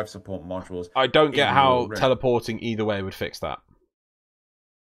no life support modules? I don't get how teleporting either way would fix that.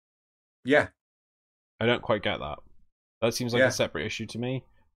 Yeah. I don't quite get that. That seems like a separate issue to me.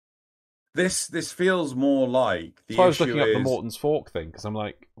 This feels more like the issue. I was looking up the Morton's Fork thing, because I'm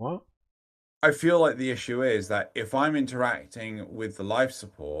like, what? I feel like the issue is that if I'm interacting with the life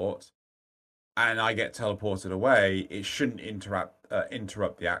support and I get teleported away, it shouldn't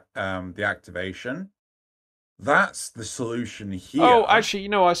interrupt the activation. That's the solution here. Oh, actually,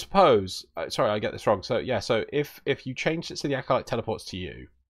 I suppose. Sorry, I get this wrong. So yeah, so if you change it so the Acolyte teleports to you,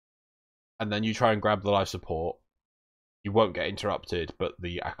 and then you try and grab the life support, you won't get interrupted, but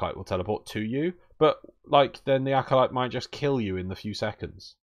the Acolyte will teleport to you. But then the Acolyte might just kill you in the few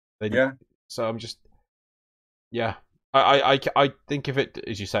seconds. So I'm just, I think of it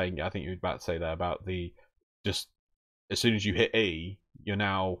as you're saying. I think you were about to say there about just as soon as you hit E, you're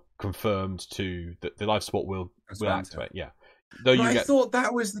now confirmed to the life support will activate. Yeah. I thought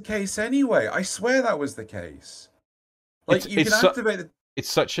that was the case anyway. I swear that was the case. You can activate the. It's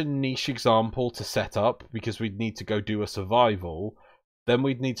such a niche example to set up, because we'd need to go do a survival. Then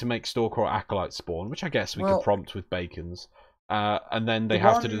we'd need to make Stalker or Acolyte spawn, which I guess we could prompt with Bacons. And then they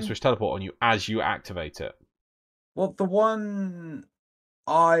have to do the switch teleport on you as you activate it. Well, the one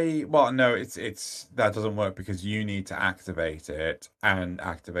it's that doesn't work, because you need to activate it and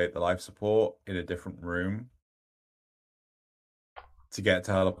activate the life support in a different room to get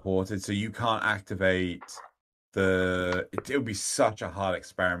teleported. So you can't activate it would be such a hard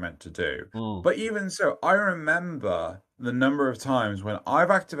experiment to do. But even so, I remember the number of times when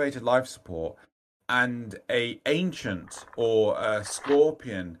I've activated life support and a ancient or a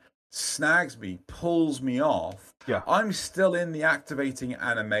scorpion snags me, pulls me off. Yeah, I'm still in the activating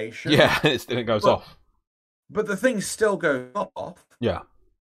animation. Yeah, it goes off. But the thing still goes off. Yeah.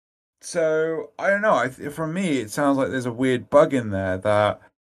 So I don't know. For me, it sounds like there's a weird bug in there that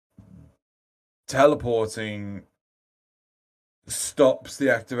teleporting stops the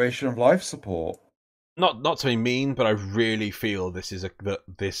activation of life support. Not to be mean, but I really feel this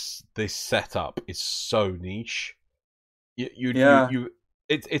setup is so niche.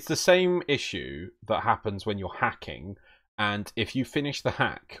 It's the same issue that happens when you're hacking, and if you finish the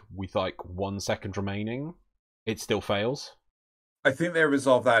hack with 1 second remaining, it still fails. I think they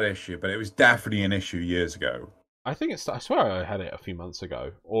resolved that issue, but it was definitely an issue years ago. I swear I had it a few months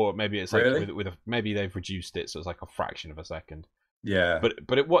ago, or maybe it's maybe they've reduced it so it's a fraction of a second. Yeah,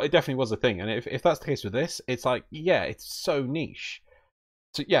 but it definitely was a thing, and if that's the case with this, it's it's so niche.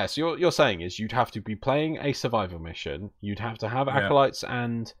 So you're saying is you'd have to be playing a survival mission, you'd have to have Acolytes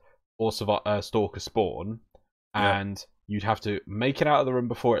and or Stalker spawn, and you'd have to make it out of the room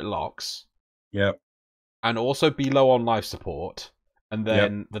before it locks. Yep. And also be low on life support, and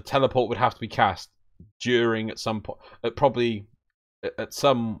then the teleport would have to be cast during at some point, probably at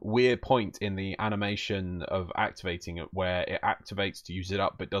some weird point in the animation of activating it, where it activates to use it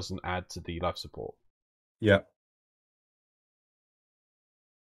up, but doesn't add to the life support. Yeah.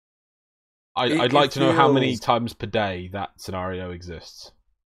 I'd like to know how many times per day that scenario exists.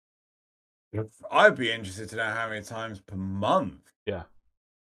 I'd be interested to know how many times per month. Yeah.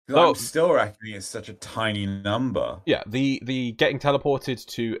 I'm still reckoning it's such a tiny number. Yeah, the getting teleported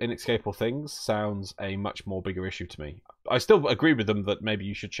to inescapable things sounds a much more bigger issue to me. I still agree with them that maybe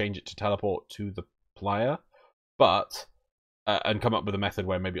you should change it to teleport to the player, but and come up with a method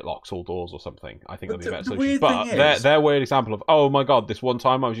where maybe it locks all doors or something. I think that'd be a better solution. But their weird example of, oh my god, this one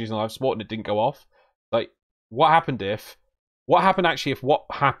time I was using life support and it didn't go off. What happened if what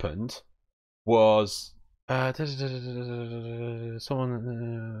happened was what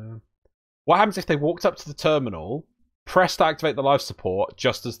happens if they walked up to the terminal, pressed to activate the life support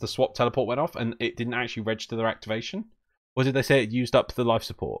just as the swap teleport went off, and it didn't actually register their activation? Or did they say it used up the life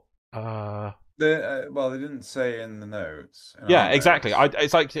support? Well, they didn't say in the notes. Yeah, exactly.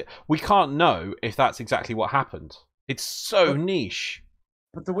 It's we can't know if that's exactly what happened. It's so niche.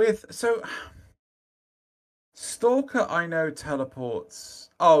 But the weird, so Stalker, I know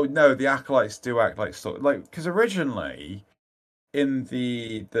teleports. Oh no, the acolytes do act like Stalker, like because originally in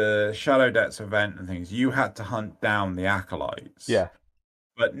the Shadow Depths event and things, you had to hunt down the acolytes. Yeah.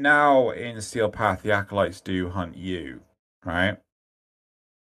 But now in Steel Path, the acolytes do hunt you, right?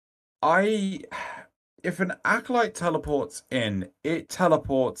 I if an acolyte teleports in, it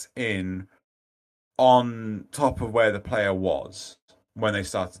teleports in on top of where the player was when they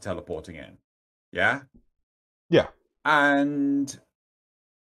started teleporting in. Yeah? Yeah. And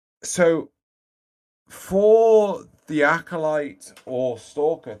so for the acolyte or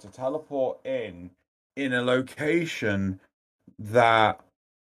stalker to teleport in a location that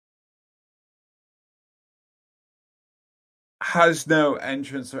has no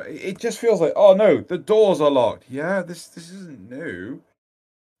entrance, it just feels like, oh no, the doors are locked. Yeah, this isn't new.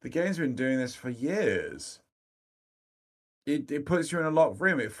 The game's been doing this for years. It puts you in a locked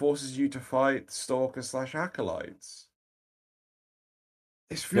room. It forces you to fight stalker slash acolytes.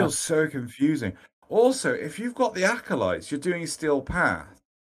 This Yeah. feels so confusing. Also, if you've got the acolytes, you're doing Steel Path,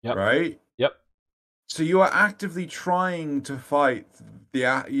 Yep. right? Yep. So you are actively trying to fight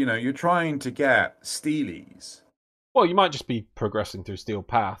you're trying to get Steelies. Well, you might just be progressing through Steel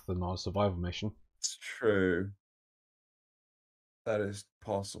Path and not a survival mission. It's true. That is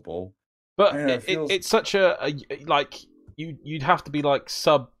possible. I But don't know, it feels it's such a like you'd have to be like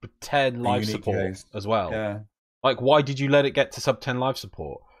sub 10 a life unique support case. as well. Yeah. Like, why did you let it get to sub 10 life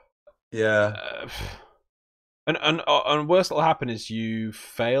support? Yeah. And worst that'll happen is you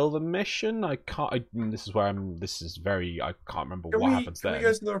fail the mission. I can't. This is where I'm. This is very. I can't remember what happens Can then. we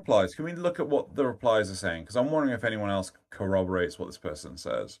go to the replies? Can we look at what the replies are saying? Because I'm wondering if anyone else corroborates what this person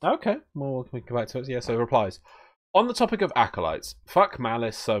says. Okay, well, we can go back to it. Yeah, so replies. On the topic of acolytes, fuck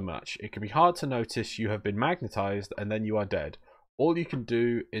malice so much. It can be hard to notice you have been magnetized and then you are dead. All you can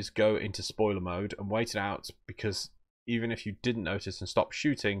do is go into spoiler mode and wait it out, because even if you didn't notice and stop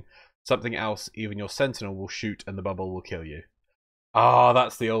shooting, something else, even your sentinel, will shoot and the bubble will kill you. Ah,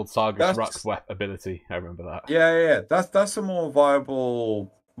 that's the old Sargus Ruck ability. I remember that. Yeah. That's a more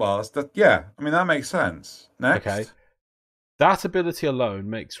viable. Well, yeah. I mean, that makes sense. Next. Okay. That ability alone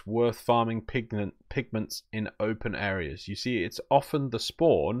makes worth farming pigments in open areas. You see, it's often the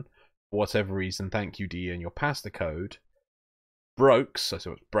spawn, for whatever reason, thank you D and your pasta code,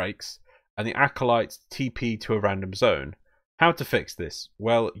 so it breaks, and the acolytes TP to a random zone. How to fix this?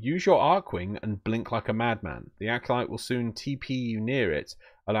 Well, use your Arcwing and blink like a madman. The acolyte will soon TP you near it,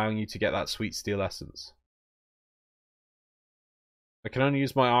 allowing you to get that sweet steel essence. I can only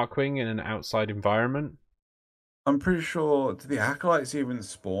use my Arcwing in an outside environment. I'm pretty sure. Do the acolytes even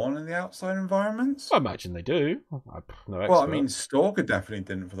spawn in the outside environments? I imagine they do. I'm no expert. Well, I mean, Stalker definitely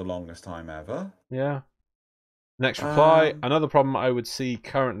didn't for the longest time ever. Yeah. Next reply. Another problem I would see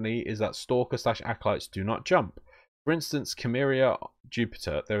currently is that Stalker / acolytes do not jump. For instance, Chimeria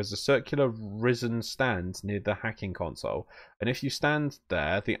Jupiter, there is a circular risen stand near the hacking console, and if you stand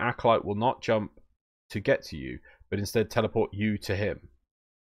there, the acolyte will not jump to get to you, but instead teleport you to him.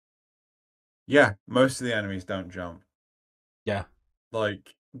 Yeah, most of the enemies don't jump. Yeah.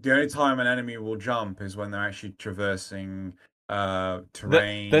 Like, the only time an enemy will jump is when they're actually traversing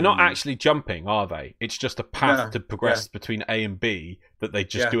terrain. They're not actually jumping, are they? It's just a path to progress between A and B that they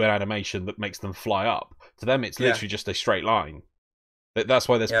just do an animation that makes them fly up. To them, it's literally just a straight line. That's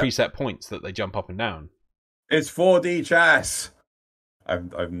why there's preset points that they jump up and down. It's 4D chess.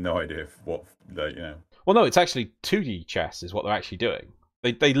 I've no idea what Well, no, it's actually 2D chess is what they're actually doing.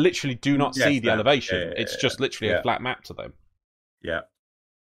 They literally do not see the elevation. It's just literally a flat map to them. Yeah,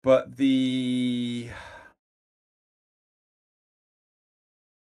 but there's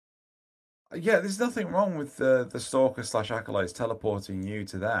nothing wrong with the Stalker / acolytes teleporting you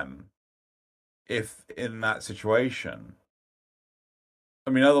to them. If in that situation, I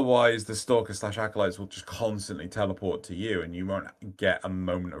mean, otherwise the Stalker / acolytes will just constantly teleport to you, and you won't get a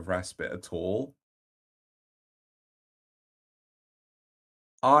moment of respite at all.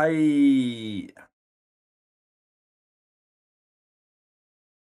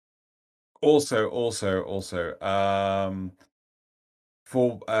 Also,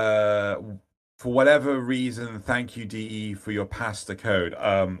 for whatever reason, thank you, DE, for your pasta code.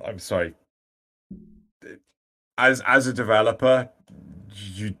 I'm sorry. As a developer,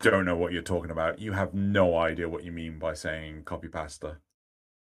 you don't know what you're talking about. You have no idea what you mean by saying copy pasta.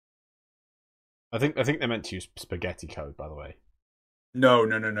 I think they meant to use spaghetti code, by the way. No.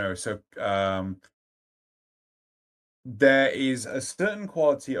 So there is a certain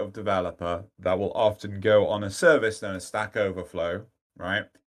quality of developer that will often go on a service known as Stack Overflow, right?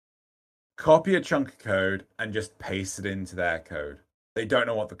 Copy a chunk of code and just paste it into their code. They don't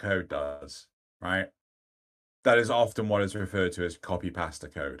know what the code does, right? that is often what is referred to as copy pasta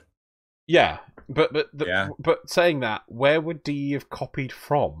code. Yeah, but Yeah. but saying that, where would DE have copied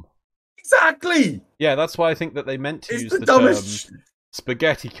from? Exactly. Yeah, that's why I think that they meant to It's use the the dumbest. term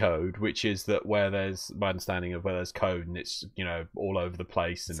spaghetti code, which is that where there's my understanding of where there's code and it's all over the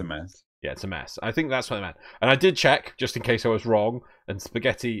place and It's a mess. yeah, it's a mess. I think that's what I meant, and I did check just in case I was wrong. And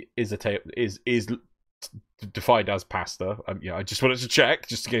spaghetti is is defined as pasta. Yeah, I just wanted to check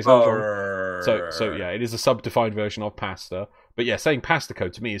just in case I was wrong. So yeah, it is a sub-defined version of pasta. But yeah, saying pasta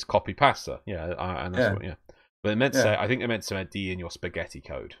code to me is copy pasta. Yeah, and that's what. Yeah, but they meant to say. I think they meant to say D in your spaghetti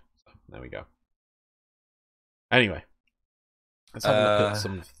code. So, there we go. Anyway, let's have a look at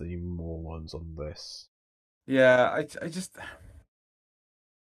some of the more ones on this. Yeah,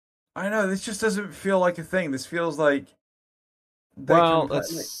 I know this just doesn't feel like a thing. This feels like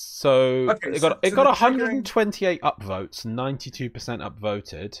so it got 128 upvotes, 92%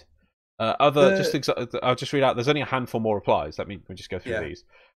 upvoted. I'll just read out. There's only a handful more replies. Let me just go through these.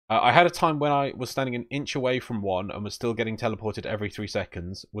 I had a time when I was standing an inch away from one and was still getting teleported every 3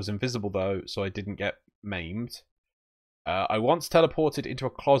 seconds. Was invisible though, so I didn't get maimed. I once teleported into a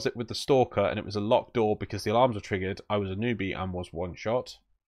closet with the stalker and it was a locked door because the alarms were triggered. I was a newbie and was one shot.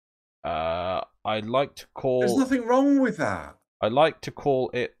 I'd like to call. There's nothing wrong with that. I like to call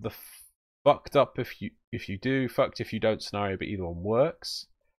it the fucked up if you do, fucked if you don't scenario, but either one works.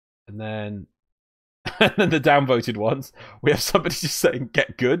 And then the downvoted ones, we have somebody just saying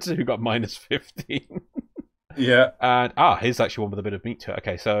get good who got -15. Yeah. And here's actually one with a bit of meat to it.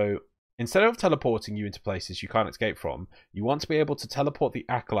 Okay, so instead of teleporting you into places you can't escape from, you want to be able to teleport the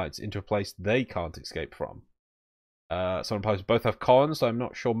acolytes into a place they can't escape from. Someone posted both have cons, so I'm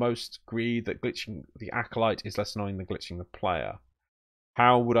not sure most agree that glitching the acolyte is less annoying than glitching the player.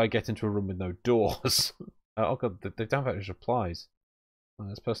 How would I get into a room with no doors? Oh god, the downvoted replies.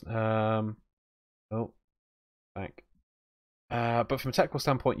 This person. Back. But from a technical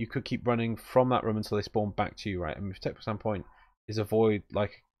standpoint, you could keep running from that room until they spawn back to you, right? And from a technical standpoint, is a void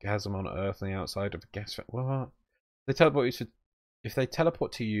like a chasm on Earth on the outside of a gas. What? They teleport you to. If they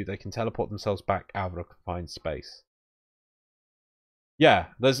teleport to you, they can teleport themselves back out of a confined space. Yeah,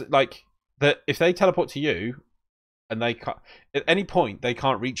 there's like that. If they teleport to you, and they can't at any point they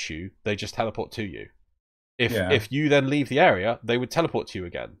can't reach you, they just teleport to you. If you then leave the area, they would teleport to you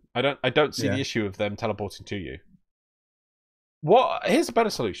again. I don't see the issue of them teleporting to you. Here's a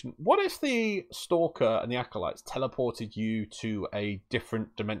better solution. What if the stalker and the acolytes teleported you to a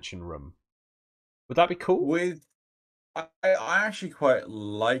different dimension room? Would that be cool? I actually quite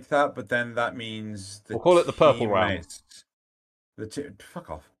like that, but then that means we'll call it the purple realm. Fuck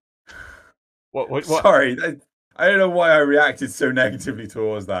off. What? Sorry, I don't know why I reacted so negatively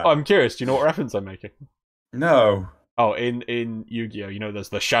towards that. I'm curious. Do you know what reference I'm making? No. Oh, in Yu-Gi-Oh, there's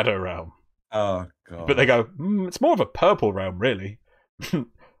the Shadow Realm. Oh god. But they go, it's more of a purple realm, really.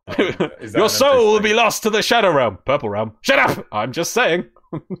 Your soul will be lost to the Shadow Realm. Purple Realm. Shut up! I'm just saying.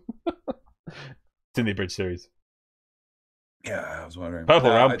 It's in the Abridged series. Yeah, I was wondering. Purple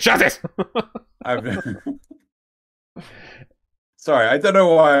Realm. Shut it! Sorry, I don't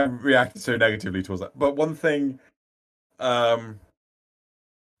know why I reacted so negatively towards that. But one thing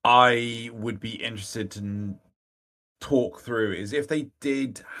I would be interested to talk through is if they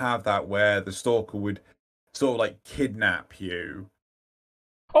did have that where the stalker would sort of like kidnap you.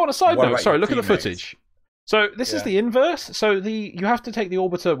 Oh, on a side note, sorry, look at the footage. So this is the inverse. So you have to take the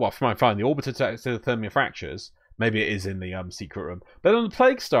orbiter. Well, fine, the orbiter to the Thermia fractures. Maybe it is in the secret room. But on the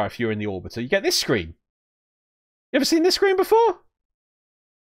Plague Star, if you're in the orbiter, you get this screen. You ever seen this screen before?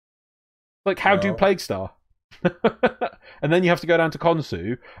 Like, how do Plague Star? And then you have to go down to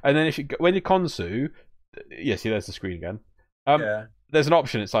Khonsu, and then when you're Khonsu, see, there's the screen again. There's an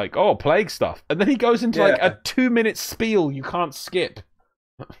option. It's like, plague stuff, and then he goes into like a 2-minute spiel you can't skip,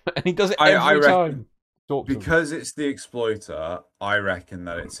 and he does it every time. Because it's the exploiter, I reckon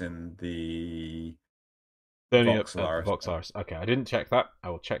that it's in the Voxars. Okay, I didn't check that. I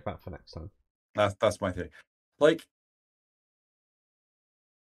will check that for next time. That's my theory. Like,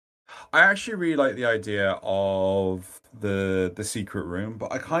 I actually really like the idea of the secret room,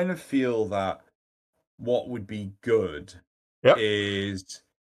 but I kind of feel that what would be good is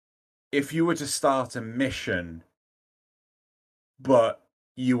if you were to start a mission, but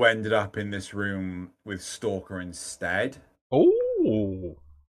you ended up in this room with Stalker instead. Oh.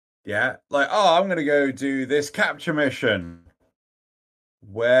 Yeah, like, I'm going to go do this capture mission.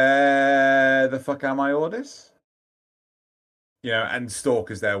 Where the fuck am I, Ordis? And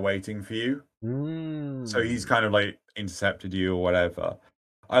Stalker's there waiting for you. So he's kind of like intercepted you or whatever.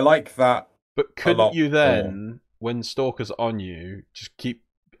 I like that. But couldn't you then, when Stalker's on you, just keep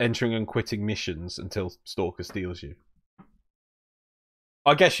entering and quitting missions until Stalker steals you.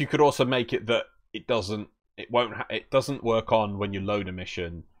 I guess you could also make it that it doesn't work on when you load a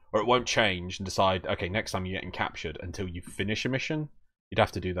mission, or it won't change and decide, okay, next time you're getting captured until you finish a mission. You'd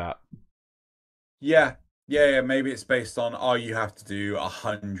have to do that. Yeah. Maybe it's based on, you have to do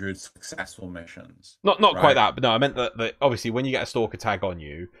 100 successful missions. Not quite that, but no, I meant that obviously when you get a Stalker tag on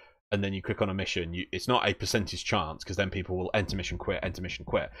you, and then you click on a mission, it's not a percentage chance, because then people will enter mission, quit.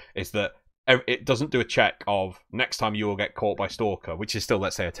 It's that it doesn't do a check of next time you will get caught by Stalker, which is still,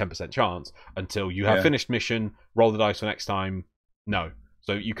 let's say, a 10% chance, until you have finished mission, roll the dice for next time. No.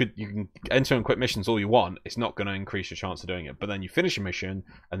 So you can enter and quit missions all you want. It's not going to increase your chance of doing it. But then you finish a mission,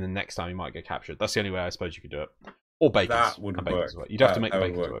 and then next time you might get captured. That's the only way I suppose you could do it. Or Bacon. That would work. You'd have to make the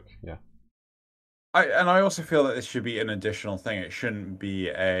Bacon work. Yeah. I also feel that this should be an additional thing. It shouldn't be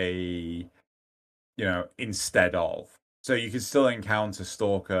a, instead of. So you could still encounter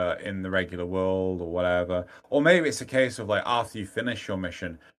Stalker in the regular world or whatever. Or maybe it's a case of, like, after you finish your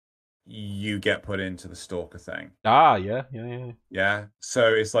mission, you get put into the Stalker thing. Yeah. Yeah.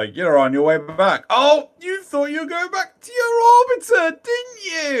 So it's like, you're on your way back. Oh, you thought you were going back to your orbiter, didn't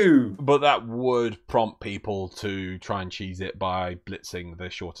you? But that would prompt people to try and cheese it by blitzing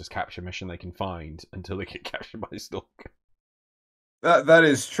the shortest capture mission they can find until they get captured by Stalker. That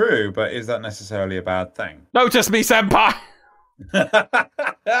is true, but is that necessarily a bad thing? Notice me, senpai!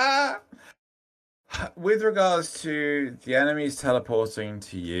 With regards to the enemies teleporting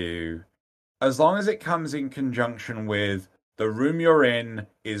to you, as long as it comes in conjunction with the room you're in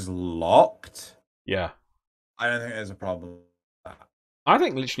is locked, yeah, I don't think there's a problem with that. I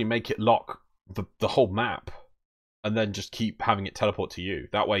think literally make it lock the whole map, and then just keep having it teleport to you.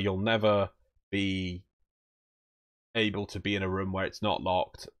 That way you'll never be able to be in a room where it's not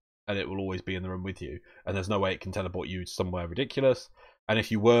locked, and it will always be in the room with you, and there's no way it can teleport you somewhere ridiculous. And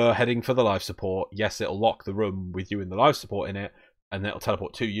if you were heading for the life support, yes, it'll lock the room with you in the life support in it, and it'll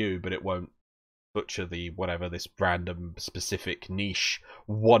teleport to you, but it won't butcher this random specific niche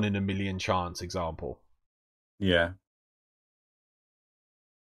 1 in a million chance example. Yeah.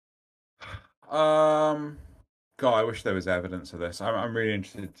 God, I wish there was evidence of this. I'm really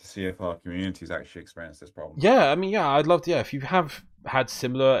interested to see if our community's actually experienced this problem. Yeah, I mean, I'd love to. Yeah, if you have had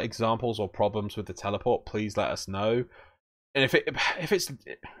similar examples or problems with the teleport, please let us know. And if it's,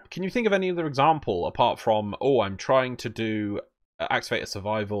 can you think of any other example apart from, I'm trying to activate a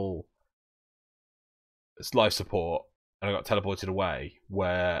survival life support and I got teleported away,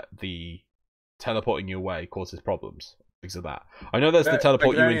 where the teleporting you away causes problems because of that? I know there's the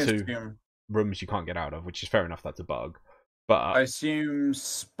teleport you into rooms you can't get out of, which is fair enough, that's a bug. But I assume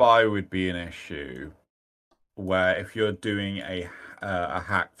spy would be an issue, where if you're doing a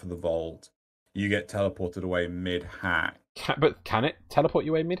hack for the vault, you get teleported away mid-hack. But can it teleport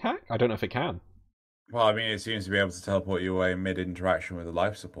you away mid-hack? I don't know if it can. Well, I mean, it seems to be able to teleport you away mid-interaction with the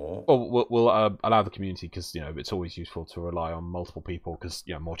life support. Well, we'll allow the community, because it's always useful to rely on multiple people, because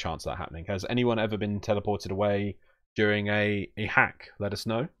more chance of that happening. Has anyone ever been teleported away during a hack? Let us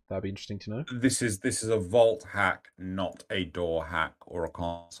know. That'd be interesting to know. This is a vault hack, not a door hack or a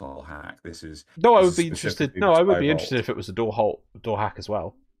console hack. I would be interested. No, I would be interested if it was a door hack as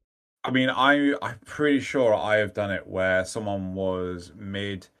well. I mean, I'm pretty sure I have done it where someone was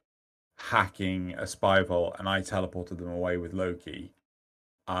hacking a spy vault and I teleported them away with Loki.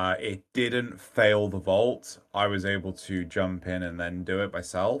 It didn't fail the vault. I was able to jump in and then do it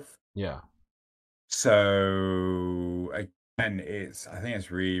myself. Yeah. So again, I think it's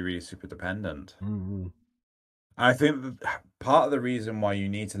really, really super dependent. Mm-hmm. I think that part of the reason why you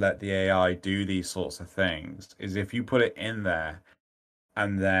need to let the AI do these sorts of things is if you put it in there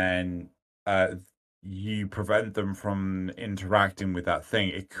and then you prevent them from interacting with that thing,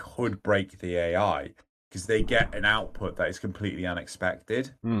 it could break the AI because they get an output that is completely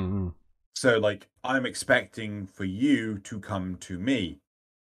unexpected. Mm-hmm. So, like, I'm expecting for you to come to me.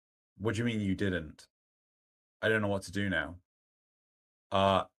 What do you mean you didn't? I don't know what to do now.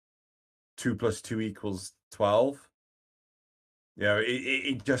 2 + 2 = 12.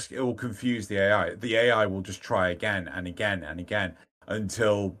 It will confuse the AI. The AI will just try again and again and again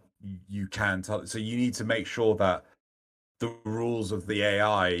until you can tell. So you need to make sure that the rules of the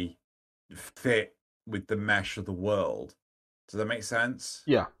AI fit with the mesh of the world. Does that make sense?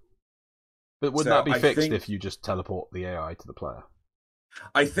 Yeah. But wouldn't that be fixed if you just teleport the AI to the player?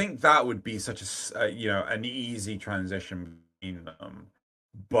 I think that would be such an easy transition between them.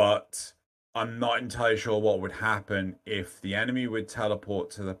 But I'm not entirely sure what would happen if the enemy would teleport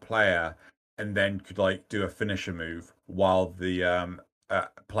to the player and then could do a finisher move while the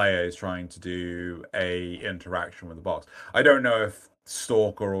player is trying to do a interaction with the box. I don't know if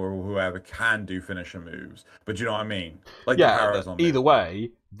Stalker or whoever can do finisher moves, but you know what I mean? Like the power on either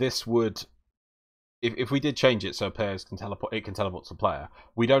way, this would... If we did change it so players can teleport, it can teleport to the player,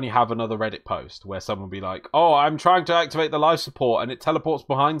 we'd only have another Reddit post where someone would be like, "Oh, I'm trying to activate the life support and it teleports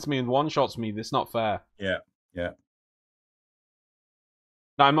behind me and one-shots me. This is not fair." Yeah.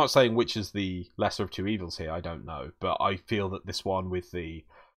 Now, I'm not saying which is the lesser of two evils here. I don't know, but I feel that this one with the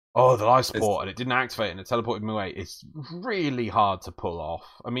life support and it didn't activate and it teleported me away, it's really hard to pull off.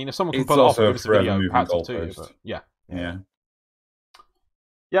 I mean, if someone can pull it off, give us a video, hats off to you. But yeah.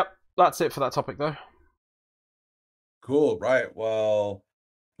 Yep, that's it for that topic, though. Cool. Right. Well,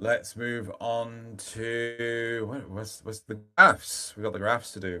 let's move on to what's the graphs? We got the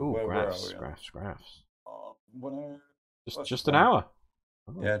graphs to do. Ooh, graphs. Just an one? Hour.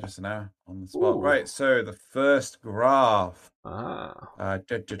 Oh. Yeah, just an hour on the spot. Ooh. Right. So the first graph. Right.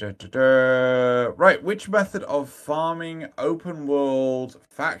 Which method of farming open world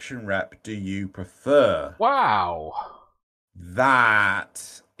faction rep do you prefer? Wow.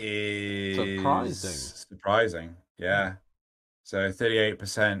 That is surprising. Yeah. So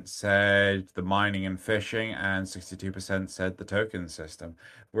 38% said the mining and fishing, and 62% said the token system.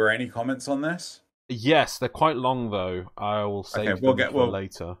 Were any comments on this? Yes, they're quite long though. I will save them for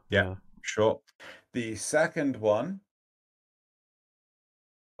later. Yeah, sure. The second one.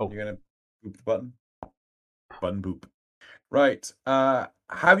 Oh, you're gonna boop the button. Button boop. Right.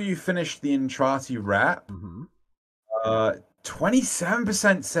 Have you finished the Entrati rep?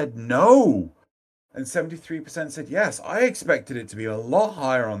 27% said no. And 73% said yes. I expected it to be a lot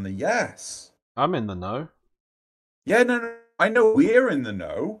higher on the yes. I'm in the no. Yeah, no. I know we're in the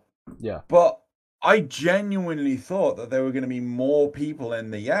no. Yeah. But I genuinely thought that there were going to be more people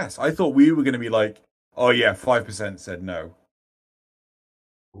in the yes. I thought we were going to be like, oh yeah, 5% said no.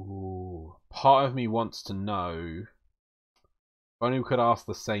 Ooh. Part of me wants to know if only we could ask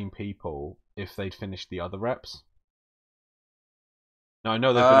the same people if they'd finished the other reps. Now, I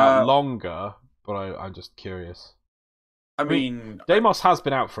know they've been out longer, but I'm just curious. I mean, Deimos has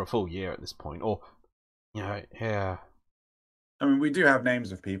been out for a full year at this point, or yeah. I mean, we do have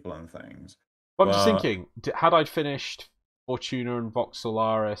names of people and things. But I'm just thinking, had I finished Fortuna and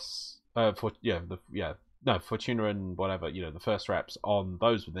Voxelaris, Fortuna and whatever, the first reps on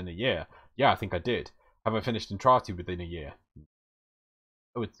those within a year. Yeah, I think I did. Have I finished Entrati within a year?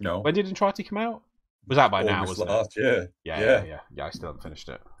 No. When did Entrati come out? It was out by now, wasn't it? Last year. Yeah. I still haven't finished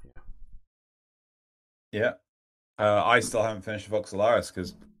it. Yeah. I still haven't finished Voxelaris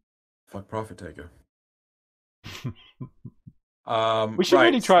because fuck Profit Taker. We should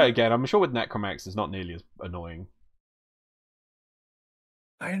really try it again. I'm sure with Necromax it's not nearly as annoying.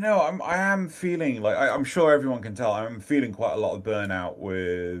 I know. I am feeling like I'm sure everyone can tell. I'm feeling quite a lot of burnout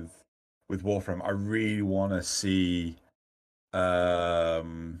with Warframe. I really want to see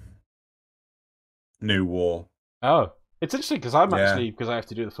New War. Oh, it's interesting because I'm actually, because I have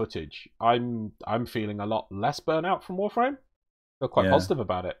to do the footage, I'm feeling a lot less burnout from Warframe. I feel quite positive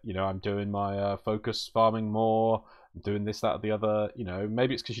about it. I'm doing my focus farming more. I'm doing this, that, or the other.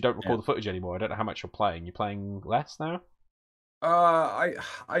 Maybe it's because you don't record the footage anymore. I don't know how much you're playing. You're playing less now? I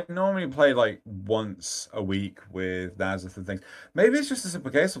normally play like once a week with Nazareth and things. Maybe it's just a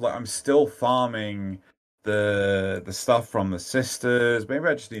simple case of like I'm still farming the stuff from the sisters. Maybe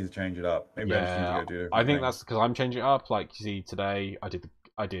I just need to change it up. Maybe I just need to go do it. I think that's because I'm changing it up. Like, you see, today I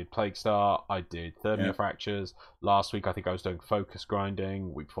did Plague Star, I did Thermia Fractures. Last week I think I was doing Focus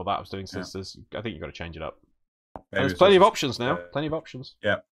Grinding. Week before that I was doing Sisters. I think you've got to change it up. There's plenty of options now. Plenty of options.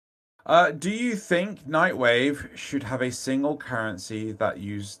 Yeah. Do you think Nightwave should have a single currency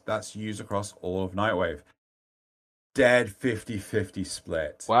that's used across all of Nightwave? Dead 50-50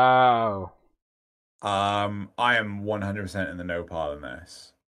 split. Wow. I am 100% in the no pile in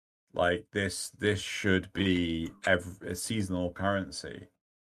this. Like this should be a seasonal currency,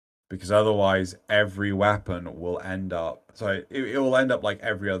 because otherwise every weapon will end up. So it will end up like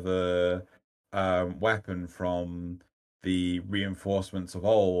every other weapon from the reinforcements of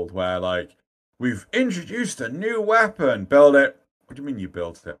old, where like we've introduced a new weapon. Build it. What do you mean you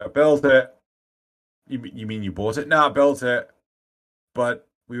built it? I built it. You mean you bought it? No, I built it. But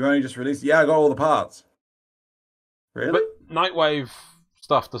we've only just released it. Yeah, I got all the parts. Really? But Nightwave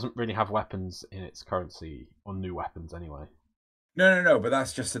stuff doesn't really have weapons in its currency, or new weapons anyway. No, but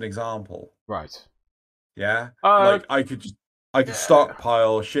that's just an example. Right. Yeah? Like I could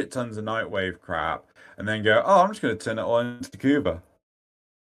stockpile shit tons of Nightwave crap and then go, oh, I'm just going to turn it all into Cuba.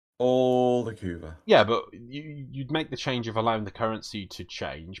 All the Kuva. Yeah, but you'd make the change of allowing the currency to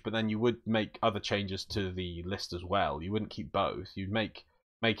change, but then you would make other changes to the list as well. You wouldn't keep both. You'd make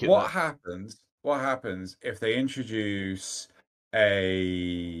it. What happens? What happens if they introduce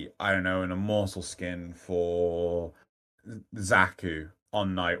an immortal skin for Zaku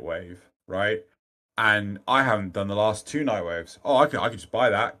on Nightwave, right? And I haven't done the last 2 Nightwaves. Oh, I could just buy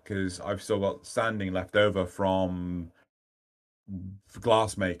that because I've still got standing left over from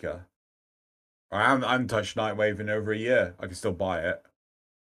Glassmaker. I haven't touched Nightwave in over a year. I can still buy it.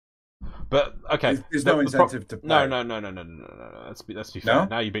 But okay, there's no incentive to pay. No. Let's be fair. No?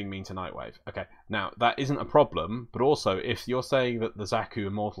 Now you're being mean to Nightwave. Okay, now that isn't a problem. But also, if you're saying that the Zaku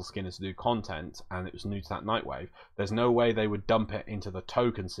Immortal skin is new content and it was new to that Nightwave, there's no way they would dump it into the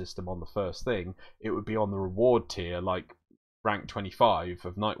token system on the first thing. It would be on the reward tier, like rank 25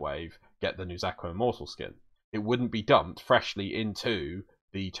 of Nightwave. Get the new Zaku Immortal skin. It wouldn't be dumped freshly into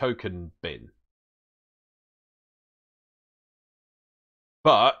the token bin.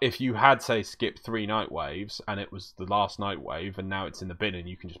 But if you had, say, skipped 3 Nightwaves and it was the last Nightwave and now it's in the bin and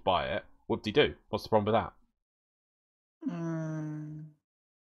you can just buy it, whoop-de-doo. What's the problem with that?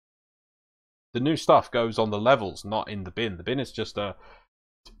 The new stuff goes on the levels, not in the bin. The bin is just a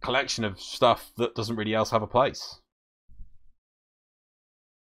collection of stuff that doesn't really else have a place.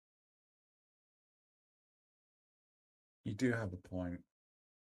 You do have a point.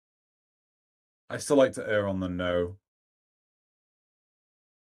 I still like to err on the no.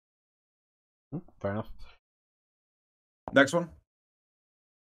 Fair enough. Next one.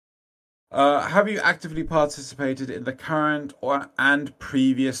 Have you actively participated in the current and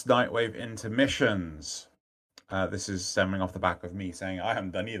previous Nightwave intermissions? This is stemming off the back of me saying I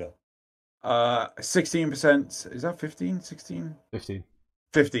haven't done either. 16%, is that 15? 16? 15.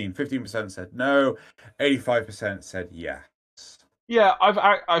 15% said no. 85% said yes. Yeah,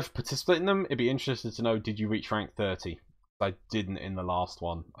 I've participated in them. It'd be interesting to know, did you reach rank 30? I didn't in the last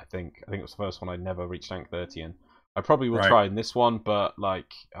one. I think it was the first one I never reached rank 30 in. I probably will try in this one, but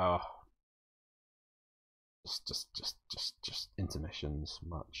like, just intermissions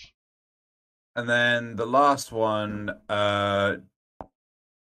much. And then the last one,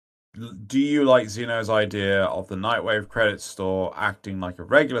 do you like Xeno's idea of the Nightwave credit store acting like a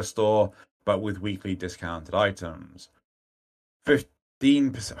regular store but with weekly discounted items?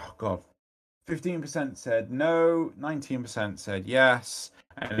 15%. Oh god. 15% said no, 19% said yes,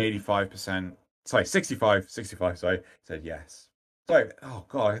 and 65% said yes. Sorry, oh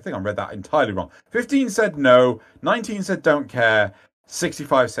god, I think I read that entirely wrong. 15 said no, 19 said don't care,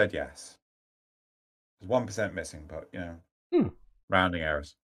 65 said yes. There's 1% missing, but rounding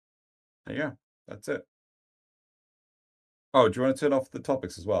errors. There you go. That's it. Oh, do you want to turn off the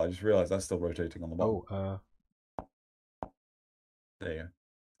topics as well? I just realized that's still rotating on the bottom. There you go.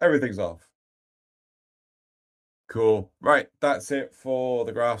 Everything's off. Cool. Right, that's it for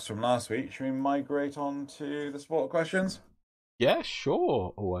the graphs from last week. Should we migrate on to the sport questions? Yeah,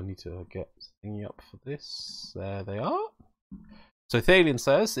 sure. Oh, I need to get thingy up for this. There they are. So Thalian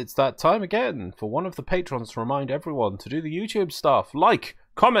says, it's that time again for one of the patrons to remind everyone to do the YouTube stuff. Like,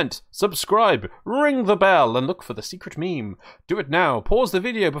 comment, subscribe, ring the bell, and look for the secret meme. Do it now. Pause the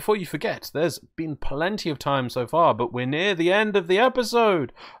video before you forget. There's been plenty of time so far, but we're near the end of the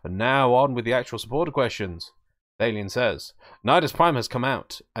episode. And now on with the actual supporter questions. Thalian says, Nidus Prime has come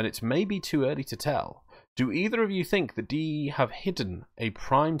out, and it's maybe too early to tell. Do either of you think that DE have hidden a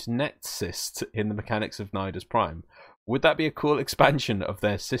primed net cyst in the mechanics of Nidus Prime? Would that be a cool expansion of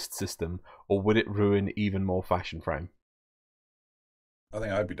their cyst system, or would it ruin even more Fashion Frame? I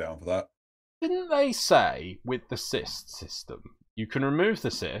think I'd be down for that. Didn't they say with the cyst system, you can remove the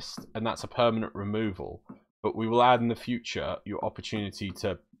cyst, and that's a permanent removal, but we will add in the future your opportunity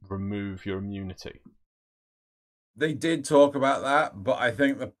to remove your immunity? They did talk about that, but I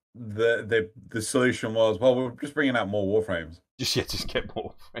think the solution was, well, we're just bringing out more Warframes. Just get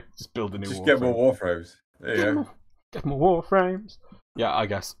more. Just build a new. Just get more Warframes. There you go. Get more Warframes. Yeah, I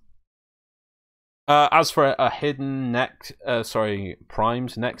guess. As for a hidden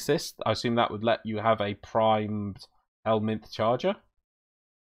primed Nexus, I assume that would let you have a primed Helminth Charger.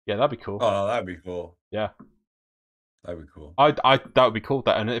 Yeah, that'd be cool. Oh, that'd be cool. Yeah. That'd be cool. That would be cool.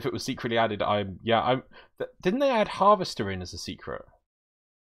 And if it was secretly added, didn't they add Harvester in as a secret?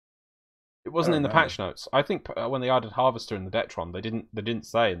 It wasn't in the patch notes. I think when they added Harvester in the Detron, they didn't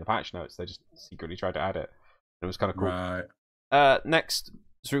say in the patch notes. They just secretly tried to add it. It was kind of cool. Right. Next,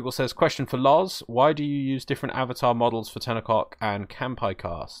 Zrugal says, question for Loz. Why do you use different avatar models for Tenokok and Kampai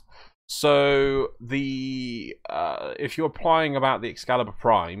Cast? So if you're applying about the Excalibur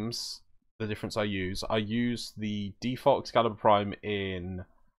Primes, the difference I use the default Excalibur Prime in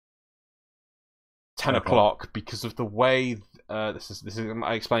 10 o'clock because of the way this is I'm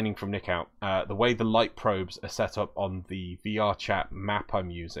explaining from Nick out. The way the light probes are set up on the VR chat map I'm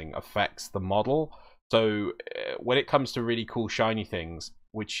using affects the model. So when it comes to really cool shiny things,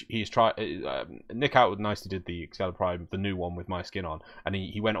 which he's tried, Nick out nicely did the Excalibur Prime, the new one with my skin on, and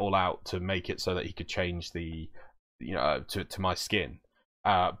he went all out to make it so that he could change the to my skin.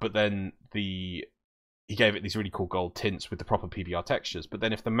 But then he gave it these really cool gold tints with the proper PBR textures. But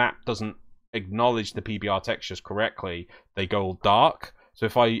then if the map doesn't acknowledge the PBR textures correctly, they go all dark. So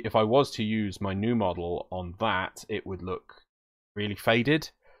if I was to use my new model on that, it would look really faded.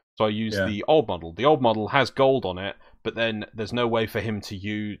 So I use the old model. The old model has gold on it, but then there's no way for him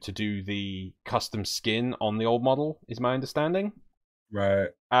to do the custom skin on the old model, is my understanding. Right.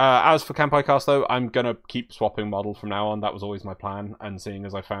 As for Campai Cast, though, I'm going to keep swapping model from now on. That was always my plan. And seeing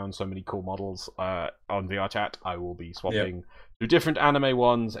as I found so many cool models on VR Chat, I will be swapping to different anime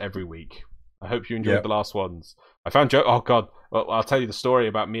ones every week. I hope you enjoyed the last ones. I found Oh, God. Well, I'll tell you the story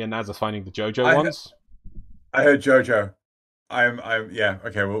about me and Nazza finding the JoJo ones. I heard JoJo. Yeah,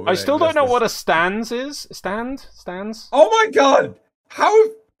 okay. Well, I still don't know what a stands is. Stands? Oh my God! How?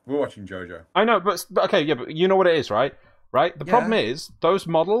 We're watching JoJo. I know, but okay, yeah, but you know what it is, right? Right? The problem is, those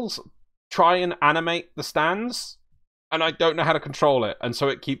models try and animate the stands, and I don't know how to control it, and so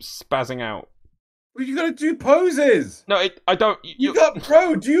it keeps spazzing out. Well, you gotta do poses! No, I don't... You got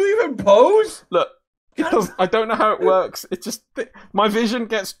pro! Do you even pose? Look, I don't know how it works. It just... My vision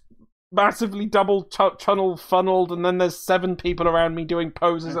gets massively double tunnel funneled, and then there's 7 people around me doing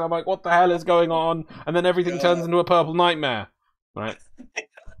poses, and I'm like, what the hell is going on? And then everything turns into a purple nightmare. Right?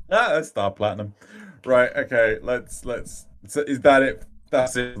 That's Star Platinum. Right, okay, let's so is that it?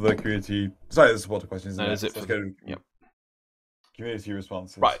 That's it for the community. Sorry, there's a supporter question, isn't it? Is it for community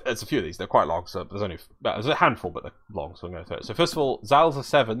responses. Right, there's a few of these. They're quite long, so there's a handful, but they're long, so I'm going to throw it. So first of all,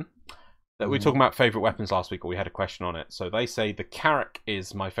 Zalza7, that we were talking about favourite weapons last week, or we had a question on it. So they say the Carrack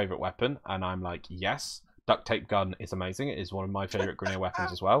is my favourite weapon, and I'm like, yes. Duct tape gun is amazing. It is one of my favourite grenade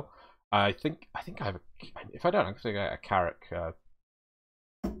weapons as well. I think I have if I don't, I'm going to get a Carrack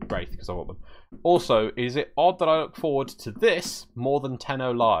Wraith because I want them. Also, is it odd that I look forward to this more than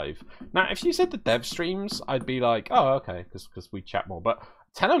Tenno Live? Now, if you said the dev streams, I'd be like, oh, okay, because we chat more. But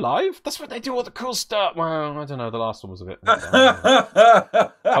Tenno Live? That's where they do all the cool stuff. Well, I don't know. The last one was a bit...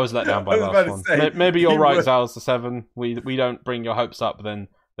 I was let down by the last one. Maybe you're right, Zalza7. We don't bring your hopes up, then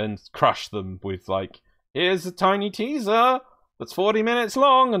crush them with, like, here's a tiny teaser that's 40 minutes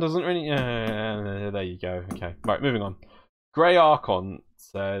long and doesn't really... there you go. Okay, right, moving on. Grey Archon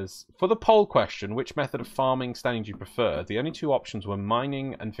says, for the poll question, which method of farming standing do you prefer? The only 2 options were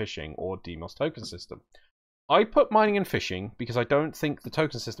mining and fishing or Demos token system. I put mining and fishing because I don't think the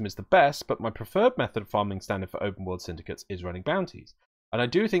token system is the best, but my preferred method of farming standard for open world syndicates is running bounties. And I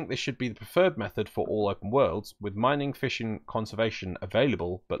do think this should be the preferred method for all open worlds, with mining, fishing, conservation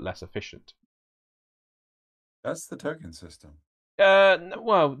available, but less efficient. That's the token system.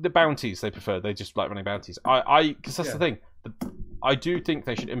 Well, the bounties they prefer. They just like running bounties. Because that's the thing. I do think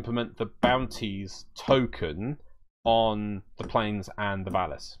they should implement the bounties token on the planes and the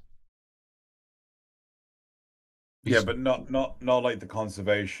Valis. Yeah, but not like the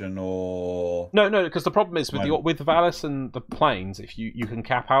conservation or... No, because the problem is with the Valis and the planes, if you can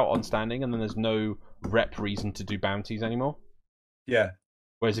cap out on standing, and then there's no rep reason to do bounties anymore. Yeah.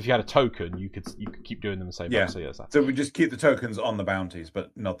 Whereas if you had a token, you could keep doing them the same way. So we just keep the tokens on the bounties, but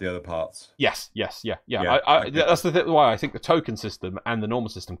not the other parts. Yes, yeah. That's why I think the token system and the normal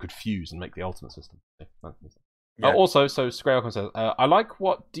system could fuse and make the ultimate system. Also, so Scrayocon says, I like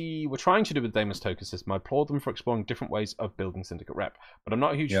what D were trying to do with Deimos token system. I applaud them for exploring different ways of building Syndicate rep, but I'm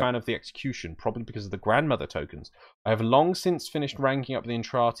not a huge fan of the execution, probably because of the Grandmother tokens. I have long since finished ranking up the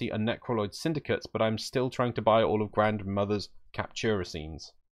Entrati and Necroloid syndicates, but I'm still trying to buy all of Grandmother's Captura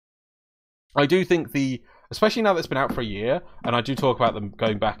scenes. I do think especially now that it's been out for a year, and I do talk about them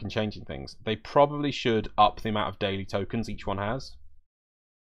going back and changing things, they probably should up the amount of daily tokens each one has.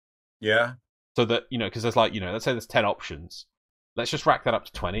 Yeah. So that, because there's let's say there's 10 options. Let's just rack that up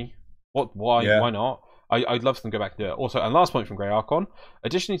to 20. Why not? I'd love for them to go back and do it. Also, and last point from Grey Archon.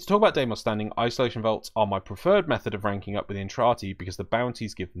 Additionally, to talk about Deimos standing, Isolation Vaults are my preferred method of ranking up with the Entrati because the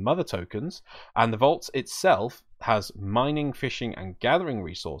bounties give mother tokens, and the Vaults itself has mining, fishing, and gathering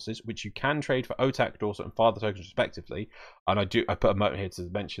resources, which you can trade for Otak, Dorset, and Father tokens respectively. And I put a note here to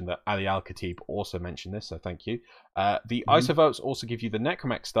mention that Ali Al-Khatib also mentioned this, so thank you. The ISO Votes also give you the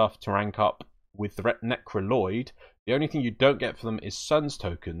Necromech stuff to rank up with the Necroloid. The only thing you don't get for them is Sun's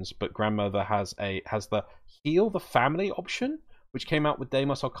tokens, but Grandmother has the Heal the Family option, which came out with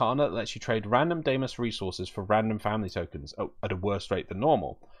Deimos Arcana that lets you trade random Deimos resources for random family tokens at a worse rate than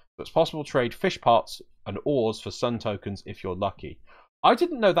normal. So it's possible to trade fish parts and ores for sun tokens if you're lucky. I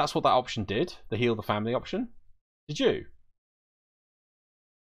didn't know that's what that option did, the heal the family option. Did you?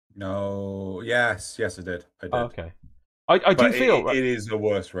 No. Yes, I did. I did. Oh, okay. I do feel it is the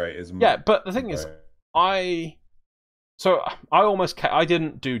worst rate, isn't it? Yeah, but the thing is, I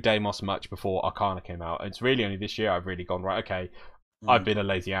didn't do Deimos much before Arcana came out. It's really only this year I've really gone, right, okay, I've been a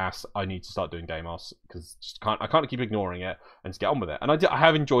lazy ass. I need to start doing Deimos because I can't keep ignoring it and just get on with it. And I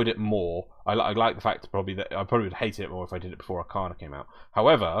have enjoyed it more. I like the fact that I probably would hate it more if I did it before Arcana came out.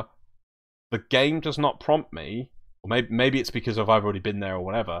 However, the game does not prompt me, or maybe it's because I've already been there or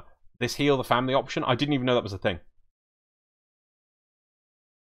whatever. This heal the family option, I didn't even know that was a thing.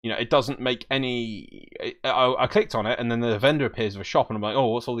 It doesn't make any... I clicked on it, and then the vendor appears with a shop, and I'm like, oh,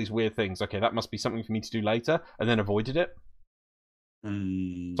 what's all these weird things? Okay, that must be something for me to do later, and then avoided it.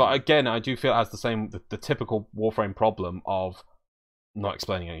 So again, I do feel it has the typical Warframe problem of not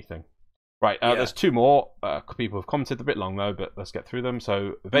explaining anything. Right, there's two more. People have commented a bit long, though, but let's get through them.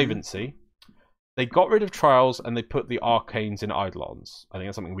 So, Vavency. They got rid of Trials, and they put the Arcanes in Eidolons. I think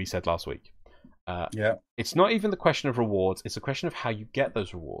that's something we said last week. It's not even the question of rewards, it's a question of how you get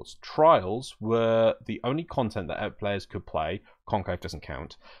those rewards. Trials were the only content that players could play, Conclave doesn't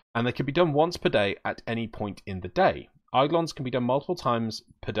count, and they could be done once per day at any point in the day. Eidolons can be done multiple times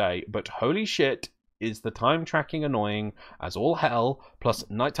per day, but holy shit, is the time tracking annoying as all hell, plus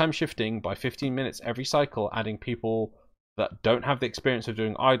nighttime shifting by 15 minutes every cycle, adding people that don't have the experience of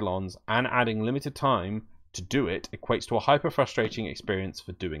doing Eidolons and adding limited time to do it equates to a hyper frustrating experience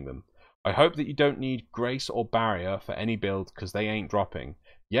for doing them. I hope that you don't need Grace or Barrier for any build because they ain't dropping.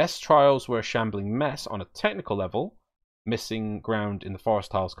 Yes, Trials were a shambling mess on a technical level. Missing ground in the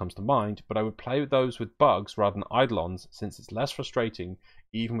forest tiles comes to mind, but I would play with those with bugs rather than Eidolons since it's less frustrating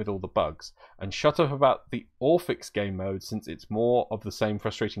even with all the bugs. And shut up about the Orphix game mode since it's more of the same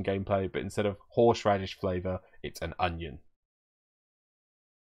frustrating gameplay, but instead of horseradish flavour, it's an onion.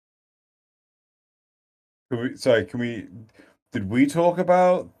 Did we talk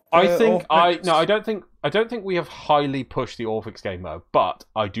about... I don't think we have highly pushed the Orphix game mode, but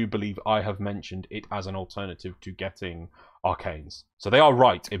I do believe I have mentioned it as an alternative to getting Arcanes. So they are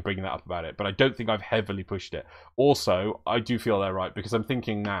right in bringing that up about it, but I don't think I've heavily pushed it. Also, I do feel they're right because I'm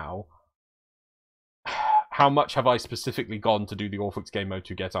thinking now, how much have I specifically gone to do the Orphix game mode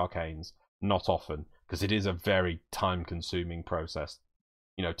to get Arcanes? Not often, because it is a very time-consuming process,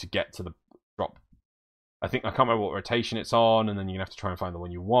 to get to the drop. I can't remember what rotation it's on, and then you're going to have to try and find the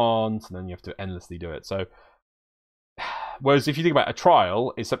one you want, and then you have to endlessly do it. So, whereas if you think about a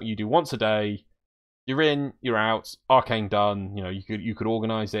trial, it's something you do once a day, you're in, you're out, Arcane done, you could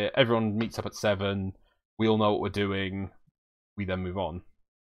organise it, everyone meets up at 7, we all know what we're doing, we then move on.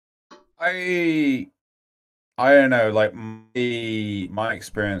 I don't know, like, my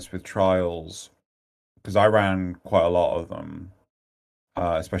experience with trials, because I ran quite a lot of them,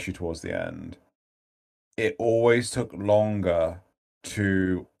 especially towards the end, it always took longer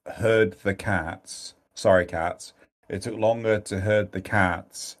to herd the cats. Sorry, cats. It took longer to herd the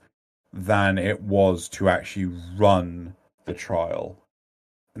cats than it was to actually run the trial.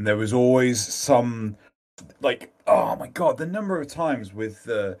 And there was always some, like, oh my god, the number of times with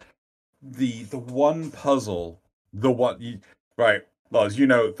the one puzzle, right, Lars,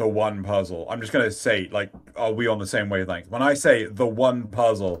 the one puzzle. I'm just gonna say, like, are we on the same wavelength? When I say the one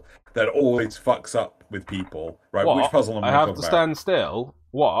puzzle that always fucks up with people, right? What? Which puzzle am I have to stand still?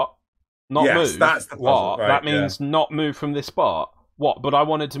 What? Not move? That's the puzzle. What? Right, that means not move from this spot. What? But I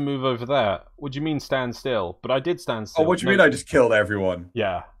wanted to move over there. What do you mean stand still? But I did stand still. Oh, what do you mean I just killed everyone?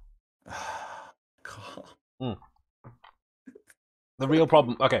 Yeah. The real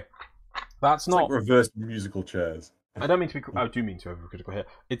problem... Okay. That's not... like reverse musical chairs. I don't mean to be... I do mean to be overcritical here.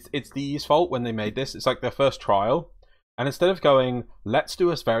 It's the EA's fault when they made this. It's like their first trial. And instead of going, let's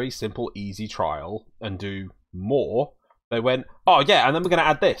do a very simple, easy trial and do more, they went, oh yeah, and then we're going to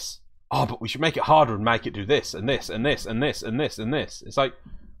add this. Oh, but we should make it harder and make it do this and this and this and this and this and this. It's like,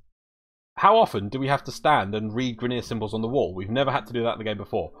 how often do we have to stand and read Grineer symbols on the wall? We've never had to do that in the game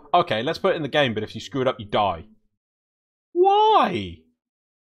before. Okay, let's put it in the game, but if you screw it up, you die. Why?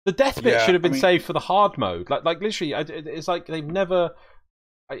 The death bit should have been saved for the hard mode. Like literally, it's like they've never...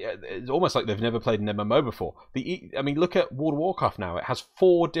 It's almost like they've never played an MMO before. Look at World of Warcraft now. It has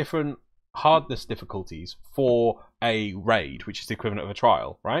 4 different hardness difficulties for a raid, which is the equivalent of a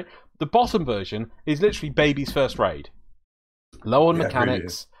trial, right? The bottom version is literally baby's first raid. Low on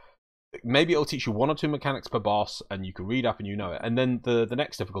mechanics. Really, maybe it'll teach you 1 or 2 mechanics per boss, and you can read up and you know it. And then the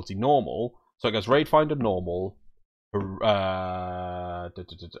next difficulty, normal. So it goes Raid Finder, normal,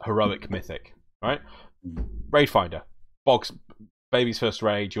 heroic, mythic, right? Raid Finder. baby's first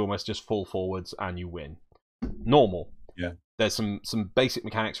raid, you almost just fall forwards and you win. Normal. Yeah. There's some basic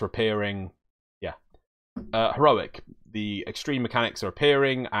mechanics are appearing. Yeah. Heroic. The extreme mechanics are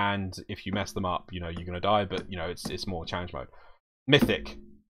appearing, and if you mess them up, you're going to die. But it's more challenge mode. Mythic,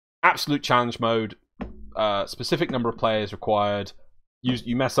 absolute challenge mode. Specific number of players required.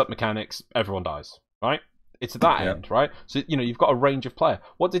 You mess up mechanics, everyone dies. Right? It's at that end, right? So you've got a range of player.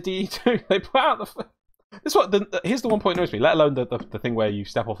 What did DE do? They put out here's the one point that knows me. Let alone the thing where you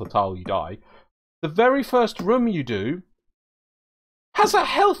step off the tile, you die. The very first room you do has a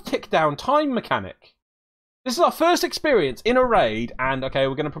health tick down time mechanic. This is our first experience in a raid, and okay,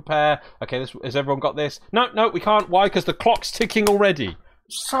 we're going to prepare. Okay, has everyone got this? No, we can't. Why? Because the clock's ticking already.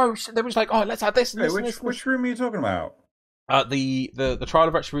 So they were just like, oh, let's add this. And this, which room are you talking about? The Trial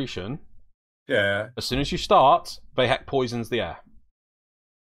of Retribution. Yeah. As soon as you start, Vahek poisons the air.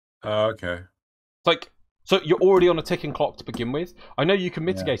 Oh, okay. It's like, so you're already on a ticking clock to begin with. I know you can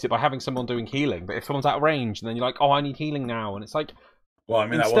mitigate it by having someone doing healing, but if someone's out of range, and then you're like, oh, I need healing now, and it's like. Well, I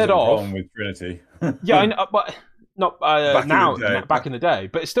mean, that wasn't a problem with Trinity. Yeah, I know, but not back in the day.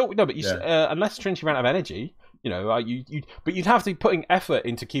 But it's still no. But unless Trinity ran out of energy, but you'd have to be putting effort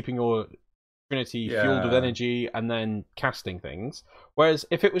into keeping your Trinity fueled with energy and then casting things. Whereas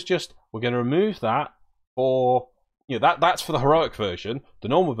if it was just we're going to remove that for that's for the heroic version. The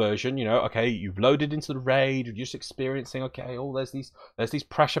normal version, okay, you've loaded into the raid, you're just experiencing. Okay, there's these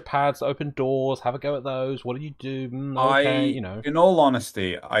pressure pads that open doors. Have a go at those. What do you do? Okay, In all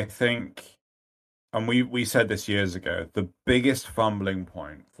honesty, I think, and we said this years ago, the biggest fumbling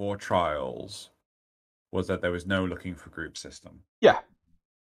point for Trials was that there was no looking for group system. Yeah.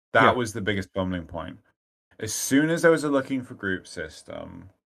 That was the biggest fumbling point. As soon as there was a looking for group system,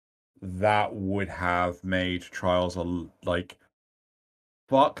 that would have made Trials like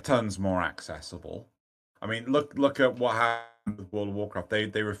fuck tons more accessible. I mean, look at what happened with World of Warcraft.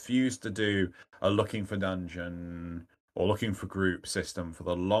 They refused to do a looking for dungeon or looking for group system for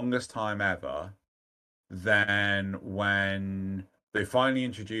the longest time ever. Then when they finally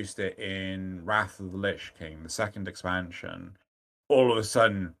introduced it in Wrath of the Lich King, the second expansion, all of a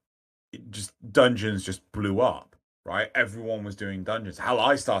sudden dungeons just blew up, right? Everyone was doing dungeons. Hell,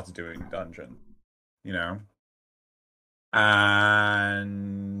 I started doing dungeon,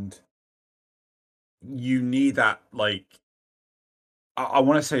 and you need that, like, I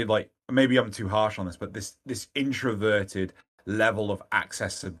want to say, like, maybe I'm too harsh on this, but this introverted level of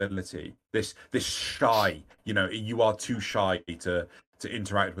accessibility, this shy, you are too shy to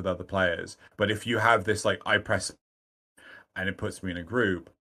interact with other players. But if you have this, like, I press and it puts me in a group,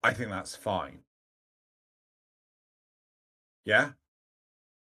 I think that's fine. Yeah?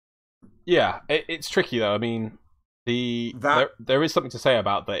 Yeah, it's tricky though. I mean, there is something to say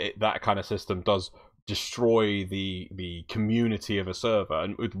about that. That kind of system does destroy the community of a server.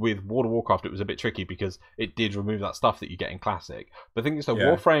 And with World of Warcraft, it was a bit tricky because it did remove that stuff that you get in Classic. But the thing is, though,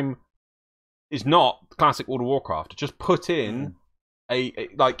 Warframe is not Classic World of Warcraft. Just put in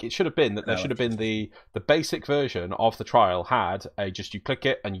like it should have been that there should have been the basic version of the trial had just you click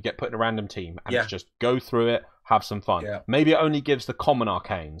it and you get put in a random team and it's just go through it, have some fun. Maybe it only gives the common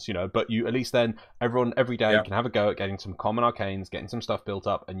arcanes, but you at least then everyone every day can have a go at getting some common arcanes, getting some stuff built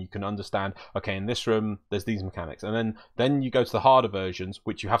up, and you can understand, okay, in this room there's these mechanics, and then you go to the harder versions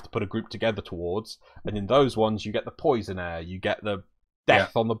which you have to put a group together towards, and in those ones you get the poison air, you get the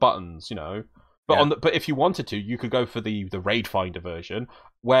death on the buttons, But but if you wanted to, you could go for the Raid Finder version,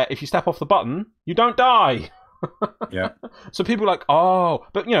 where if you step off the button, you don't die. So people are like, oh,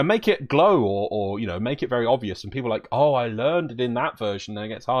 but make it glow or make it very obvious, and people are like, oh, I learned it in that version, then it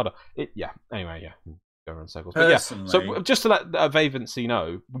gets harder. Anyway, go around circles. But so just to let Vavency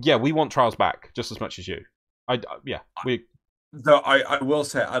know, we want Trials back just as much as you. Though I will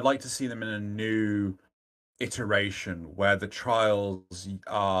say I'd like to see them in a new iteration where the Trials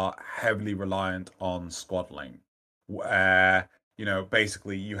are heavily reliant on squaddling, where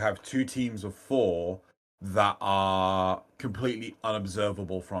basically you have two teams of 4 that are completely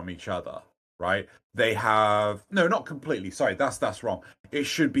unobservable from each other, right? They have not completely, sorry, that's wrong. It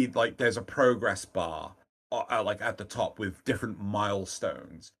should be like there's a progress bar like at the top with different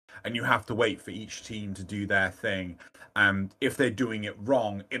milestones, and you have to wait for each team to do their thing, and if they're doing it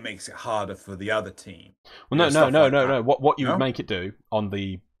wrong, it makes it harder for the other team. Well, no. What you would make it do on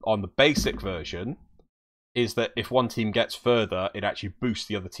the basic version is that if one team gets further, it actually boosts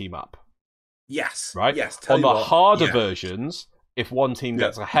the other team up. Yes. Right? Yes. On the harder versions, if one team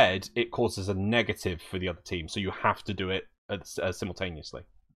gets ahead, it causes a negative for the other team, so you have to do it simultaneously.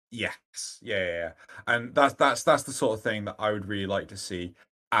 Yes. Yeah. And that's the sort of thing that I would really like to see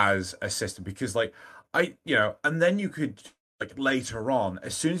as a system, because like and then you could like later on,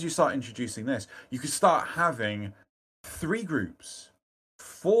 as soon as you start introducing this, you could start having 3 groups,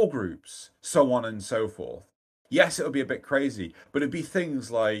 4 groups, so on and so forth. Yes, it would be a bit crazy, but it'd be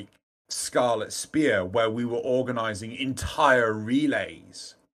things like Scarlet Spear, where we were organizing entire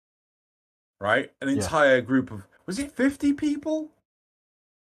relays, right? An entire group of, was it 50 people?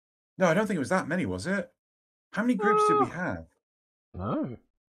 No, I don't think it was that many, was it? How many groups did we have? No.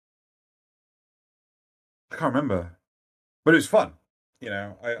 I can't remember. But it was fun. You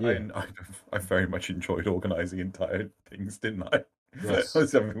know, I very much enjoyed organizing entire things, didn't I? Yes. I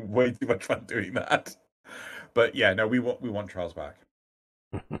was having way too much fun doing that. But yeah, no, we want Trials back.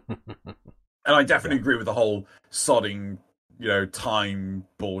 And I definitely agree with the whole sodding, time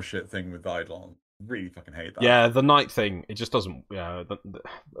bullshit thing with Eidolon. Really fucking hate that. Yeah, the night thing, it just doesn't. Yeah,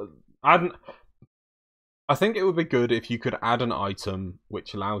 I think it would be good if you could add an item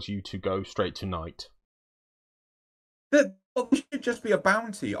which allows you to go straight to night. There should just be a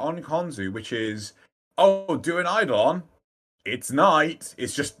bounty on Konzu, which is, do an Eidolon. It's night.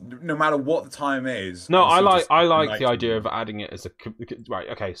 It's just no matter what the time is. No, I like the idea of adding it as a right.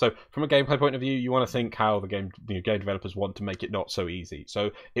 Okay, so from a gameplay point of view, you want to think how the game developers want to make it not so easy.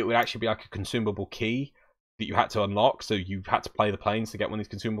 So it would actually be like a consumable key that you had to unlock. So you had to play the planes to get one of these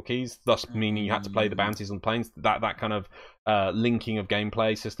consumable keys. Thus, meaning you had to play the bounties on the planes. That kind of linking of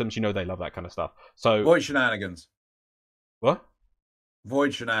gameplay systems. They love that kind of stuff. So Void shenanigans. What?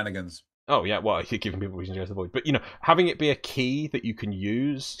 Void shenanigans. Oh yeah, well, you're giving people reasons to go to the void, but having it be a key that you can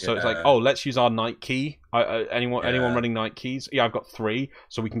use. So it's like, let's use our night key. Anyone running night keys? Yeah, I've got 3,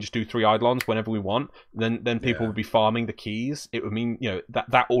 so we can just do 3 Eidolons whenever we want. Then people would be farming the keys. It would mean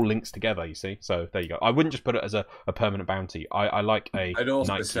that all links together. You see, so there you go. I wouldn't just put it as a permanent bounty. I like a I'd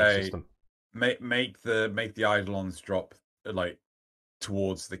also night say, key system. Make the Eidolons drop like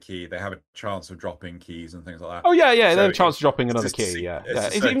towards the key. They have a chance of dropping keys and things like that. Oh yeah, so they have a chance of dropping another key. Yeah.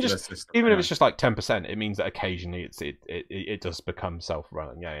 Even if it's just like 10%, it means that occasionally it does become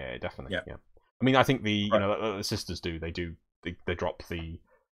self-running. Yeah, definitely. Yeah. I mean, I think the the sisters do. They drop the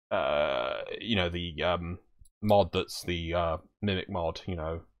the mod that's the mimic mod.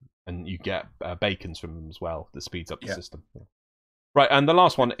 And you get bacons from them as well. That speeds up the system. Yeah. Right, and the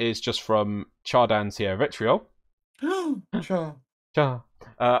last one is just from Chardan Sierra Vitriol. Char.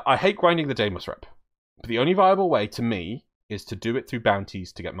 I hate grinding the Deimos rep, but the only viable way to me is to do it through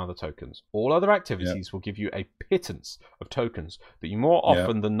bounties to get mother tokens. All other activities will give you a pittance of tokens that you more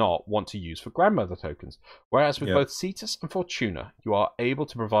often than not want to use for grandmother tokens. Whereas with both Cetus and Fortuna, you are able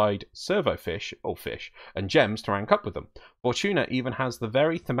to provide servo fish or fish and gems to rank up with them. Fortuna even has the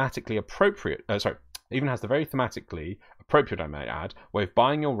very thematically appropriate. I might add, way of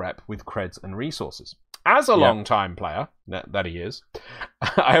buying your rep with creds and resources. As a long-time player, that he is,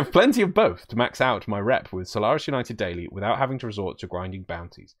 I have plenty of both to max out my rep with Solaris United Daily without having to resort to grinding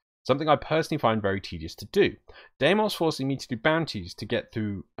bounties, something I personally find very tedious to do. Deimos forcing me to do bounties to get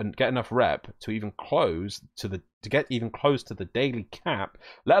through and get enough rep to even get even close to the daily cap,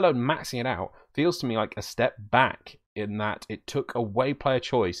 let alone maxing it out, feels to me like a step back in that it took away player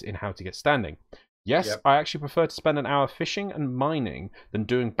choice in how to get standing. Yes, I actually prefer to spend an hour fishing and mining than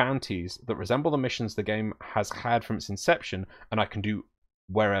doing bounties that resemble the missions the game has had from its inception and I can do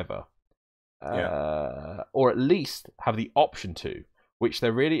wherever. Or at least have the option to, which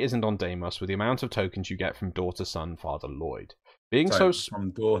there really isn't on Deimos with the amount of tokens you get from daughter, son, father, Lloyd.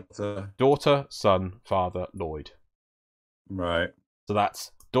 From daughter, son, father, Lloyd. Right. So that's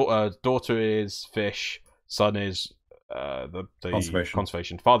daughter is fish, son is the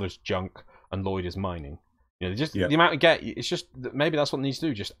conservation, father is junk, and Lloyd is mining. The amount you get, it's just maybe that's what it needs to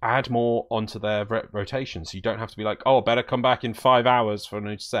do. Just add more onto their rotation, so you don't have to be like, better come back in 5 hours for a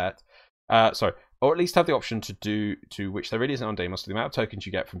new set. Or at least have the option to do which there really isn't on Deimos. So the amount of tokens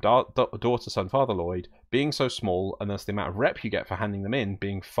you get from daughter, son, father, Lloyd being so small, and thus the amount of rep you get for handing them in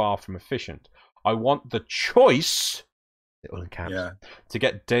being far from efficient. I want the choice, to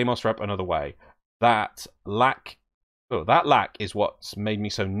get Deimos rep another way. That lack is what's made me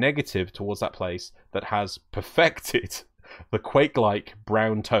so negative towards that place that has perfected the Quake-like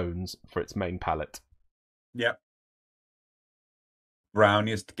brown tones for its main palette. Yep.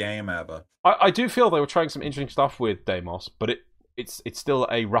 Browniest game ever. I do feel they were trying some interesting stuff with Deimos, but it's still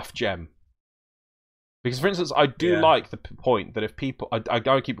a rough gem. Because, for instance, I do like the point that if people...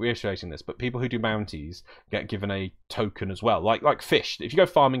 I keep reiterating this, but people who do bounties get given a token as well. Like fish. If you go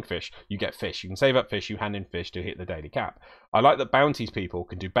farming fish, you get fish. You can save up fish, you hand in fish to hit the daily cap. I like that bounties people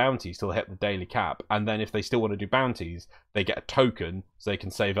can do bounties till they hit the daily cap, and then if they still want to do bounties, they get a token so they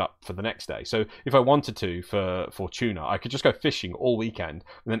can save up for the next day. So if I wanted to, for Fortuna, I could just go fishing all weekend,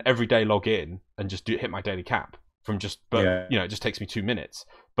 and then every day log in and just hit my daily cap. from it just takes me 2 minutes.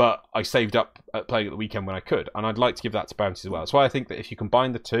 But I saved up at playing at the weekend when I could, and I'd like to give that to bounties as well. That's why I think that if you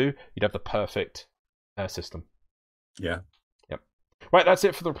combine the two, you'd have the perfect system. Yeah. Yep. Right, that's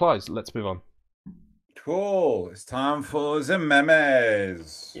it for the replies. Let's move on. Cool. It's time for the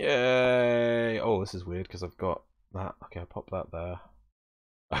memes. Yay! Oh, this is weird because I've got that. Okay, I'll pop that there.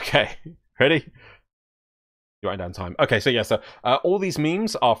 Okay, ready? You're writing down time. Okay, so all these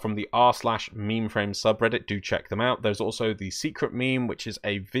memes are from the r/memeframe subreddit. Do check them out. There's also the secret meme, which is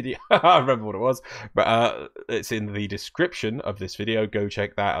a video. I remember what it was, but it's in the description of this video. Go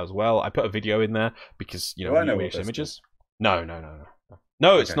check that as well. I put a video in there because we wish images. No.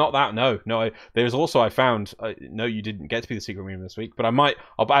 No, it's not that. No. There's also I found. No, you didn't get to be the secret meme this week, but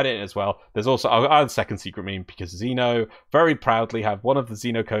I'll add it in as well. There's also I'll add a second secret meme because Xeno very proudly have one of the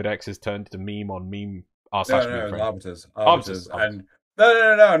Xeno codexes turned to meme on meme. Arbiters. And no.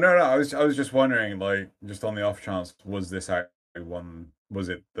 I was just wondering, like, just on the off chance, was this actually one? Was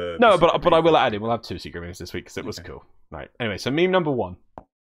it the? No, but I will add in. We'll have 2 secret memes this week because it was cool. Right. Anyway, so meme number 1,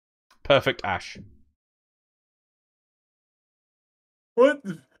 Perfect Ash. What?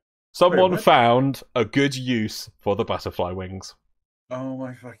 Someone found a good use for the butterfly wings. Oh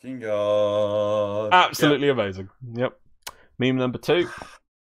my fucking god! Absolutely amazing. Yep. Meme number 2.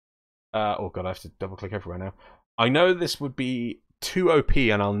 Oh god, I have to double click everywhere now. I know this would be too OP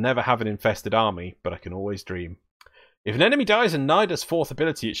and I'll never have an infested army, but I can always dream. If an enemy dies in Nida's 4th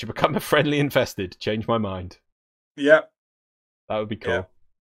ability, it should become a friendly infested. Change my mind. Yep. That would be cool. Yep.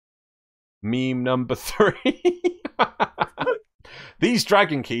 Meme number 3. These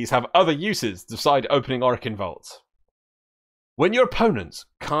dragon keys have other uses beside opening Orokin vaults. When your opponents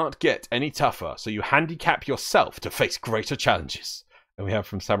can't get any tougher, so you handicap yourself to face greater challenges. And we have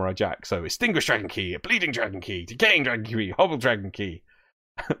from Samurai Jack. So Extinguished Dragon Key, a Bleeding Dragon Key, Decaying Dragon Key, Hobble Dragon Key.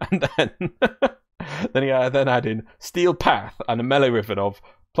 And then he add in Steel Path and a melee ribbon of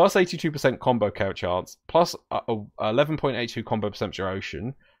plus 82% combo count chance, plus 11.82 combo percent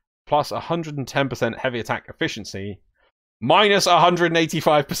duration, plus 110% heavy attack efficiency, minus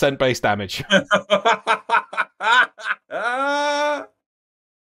 185% base damage.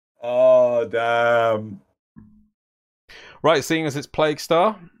 Oh, damn. Right, seeing as it's Plague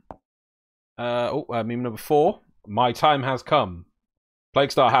Star. Meme number 4. My time has come.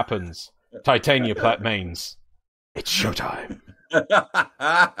 Plague Star happens. Titania plat mains. It's showtime.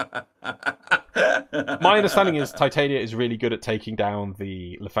 My understanding is Titania is really good at taking down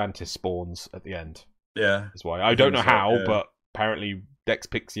the Lephantis spawns at the end. Yeah. That's why. I don't know how, but apparently Dex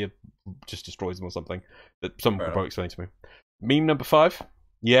Pixia just destroys them or something. That someone could probably explain to me. Meme number 5.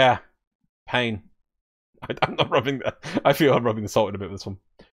 Yeah. Pain. I'm not rubbing that. I feel I'm rubbing the salt in a bit with this one.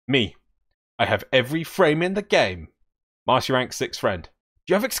 Me. I have every frame in the game. Marcy Rank 6 friend.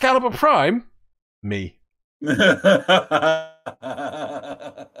 Do you have Excalibur Prime? Me. Yeah.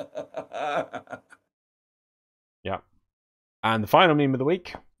 And the final meme of the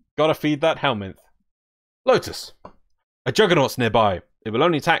week. Gotta feed that Helminth. Lotus. A Juggernaut's nearby. It will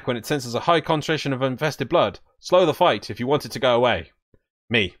only attack when it senses a high concentration of infested blood. Slow the fight if you want it to go away.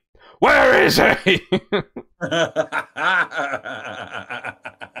 Me. Where is he?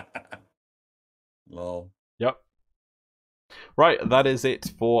 Lol. Yep. Right, that is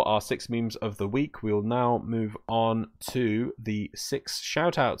it for our 6 memes of the week. We'll now move on to the 6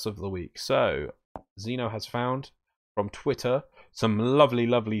 shoutouts of the week. So, Xeno has found from Twitter some lovely,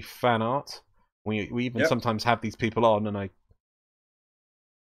 lovely fan art. We even sometimes have these people on, and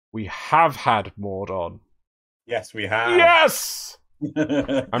we have had Maud on. Yes, we have. Yes.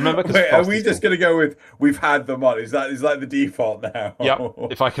 I remember. Wait, are we just going to go with we've had them on? Is that the default now? Yep.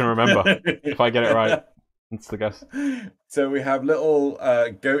 If I can remember, if I get it right, that's the guess. So we have little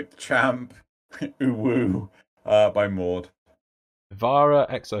Goat Champ Uwu by Maud. Vara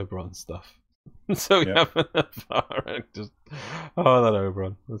X Oberon stuff. So we have Vara. That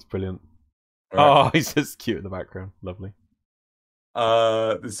Oberon. That's brilliant. Right. Oh, he's just cute in the background. Lovely.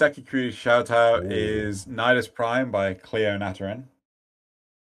 The second community shout out is Nidus Prime by Cleo Natarin.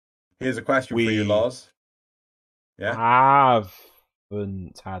 Here's a question for you, Loz. Yeah.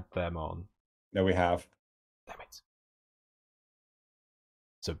 Haven't had them on. No, we have. Damn it.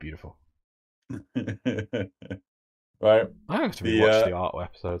 So beautiful. Right. I have to rewatch the art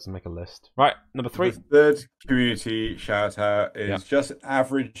episodes and make a list. Right, number 3. The third community shout out is Just an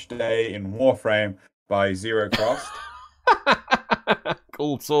Average Day in Warframe by Zero Crossed.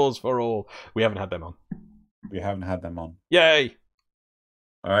 Cool Swords for All. We haven't had them on. We haven't had them on. Yay!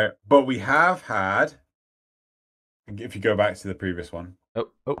 All right, but we have had. If you go back to the previous one. Oh.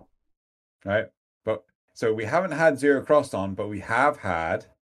 Right, but so we haven't had Zero Crossed on, but we have had.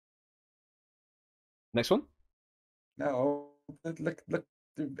 Next one. No, look.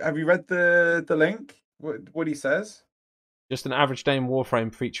 Have you read the link? What he says? Just an average day in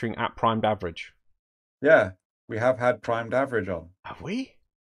Warframe featuring at primed average. Yeah, we have had primed average on. Have we?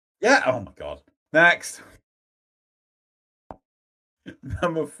 Yeah. Oh my god. Next.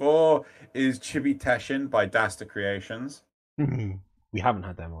 Number 4 is Chibi Teshin by Dasta Creations. We haven't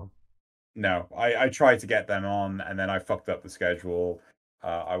had them on. No, I tried to get them on and then I fucked up the schedule.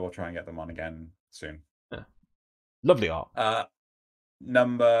 I will try and get them on again soon. Yeah. Lovely art.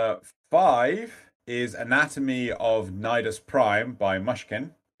 Number 5 is Anatomy of Nidus Prime by Mushkin.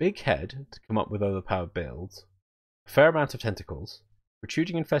 Big head to come up with overpowered builds. A fair amount of tentacles.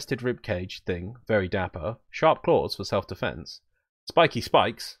 Protruding infested ribcage thing, very dapper. Sharp claws for self-defense. Spiky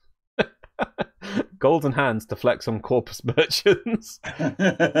spikes. Golden hands to flex on corpus merchants.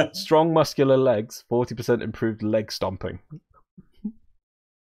 Strong muscular legs, 40% improved leg stomping.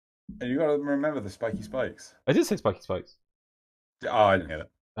 And you gotta remember the spiky spikes. I did say spiky spikes. Oh, I didn't hear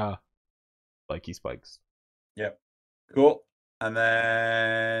that. Spiky spikes. Yep. Cool. And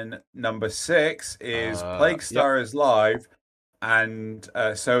then number 6 is Plague Star is live, and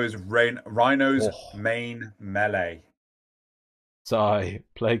so is Rhino's main melee. Sigh,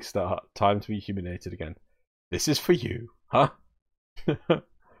 Plague Star, time to be humiliated again. This is for you, huh?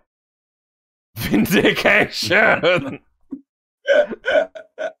 Vindication!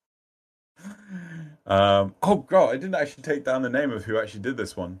 Oh god, I didn't actually take down the name of who actually did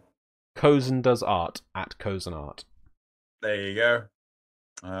this one. Cozen does art at Cozen Art. There you go.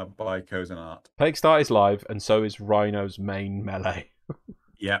 By Cozen Art. Plague Star is live, and so is Rhino's main melee.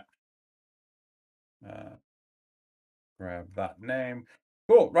 Yep. Grab that name.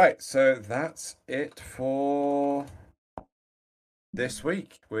 Cool. Right. So that's it for this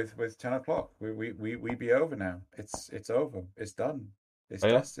week with 10 o'clock. We be over now. It's over. It's done. It's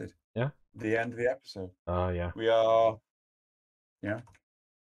dusted. Yeah. The end of the episode. Oh yeah. We are.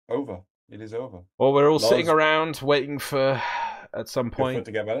 Over. It is over. Well, we're all sitting around waiting for at some point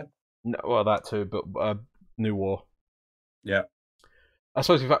to get better. No, well, that too, but new war. Yeah. I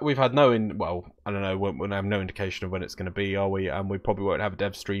suppose we've had no I don't know. We'll have no indication of when it's going to be, are we? And we probably won't have a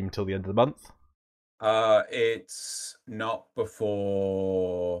dev stream till the end of the month. It's not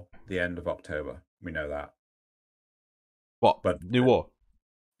before the end of October. We know that. What? But new war.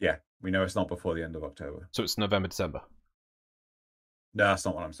 Yeah, we know it's not before the end of October. So it's November, December. No, that's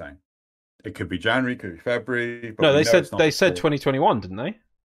not what I'm saying. It could be January, could be February. But no, they said 2021, didn't they?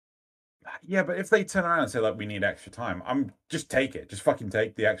 Yeah, but if they turn around and say like we need extra time, just take it. Just fucking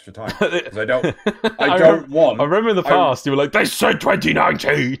take the extra time. Because I don't want. I remember in the past you were like, they said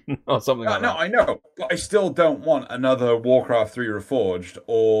 2019 or something like that. No, I know, but I still don't want another Warcraft 3 Reforged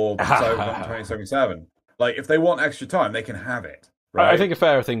or Cyberpunk 2077. Like, if they want extra time, they can have it. Right? I think a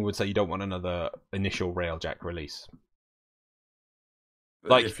fair thing would say you don't want another initial Railjack release.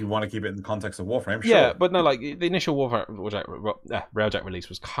 Like, if you want to keep it in the context of Warframe, sure. Yeah, but no, like the initial Railjack release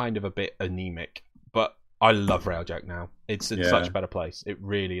was kind of a bit anemic, but I love Railjack now. It's in such a better place. It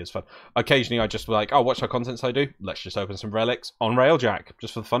really is fun. Occasionally, I just like, watch our content I do. Let's just open some relics on Railjack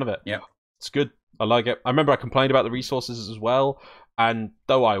just for the fun of it. Yeah, it's good. I like it. I remember I complained about the resources as well, and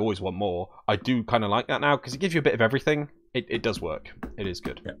though I always want more, I do kind of like that now because it gives you a bit of everything. It does work. It is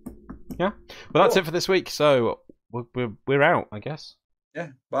good. Yeah. Well, that's it for this week. So we're out, I guess. Yeah.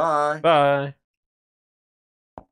 Bye. Bye.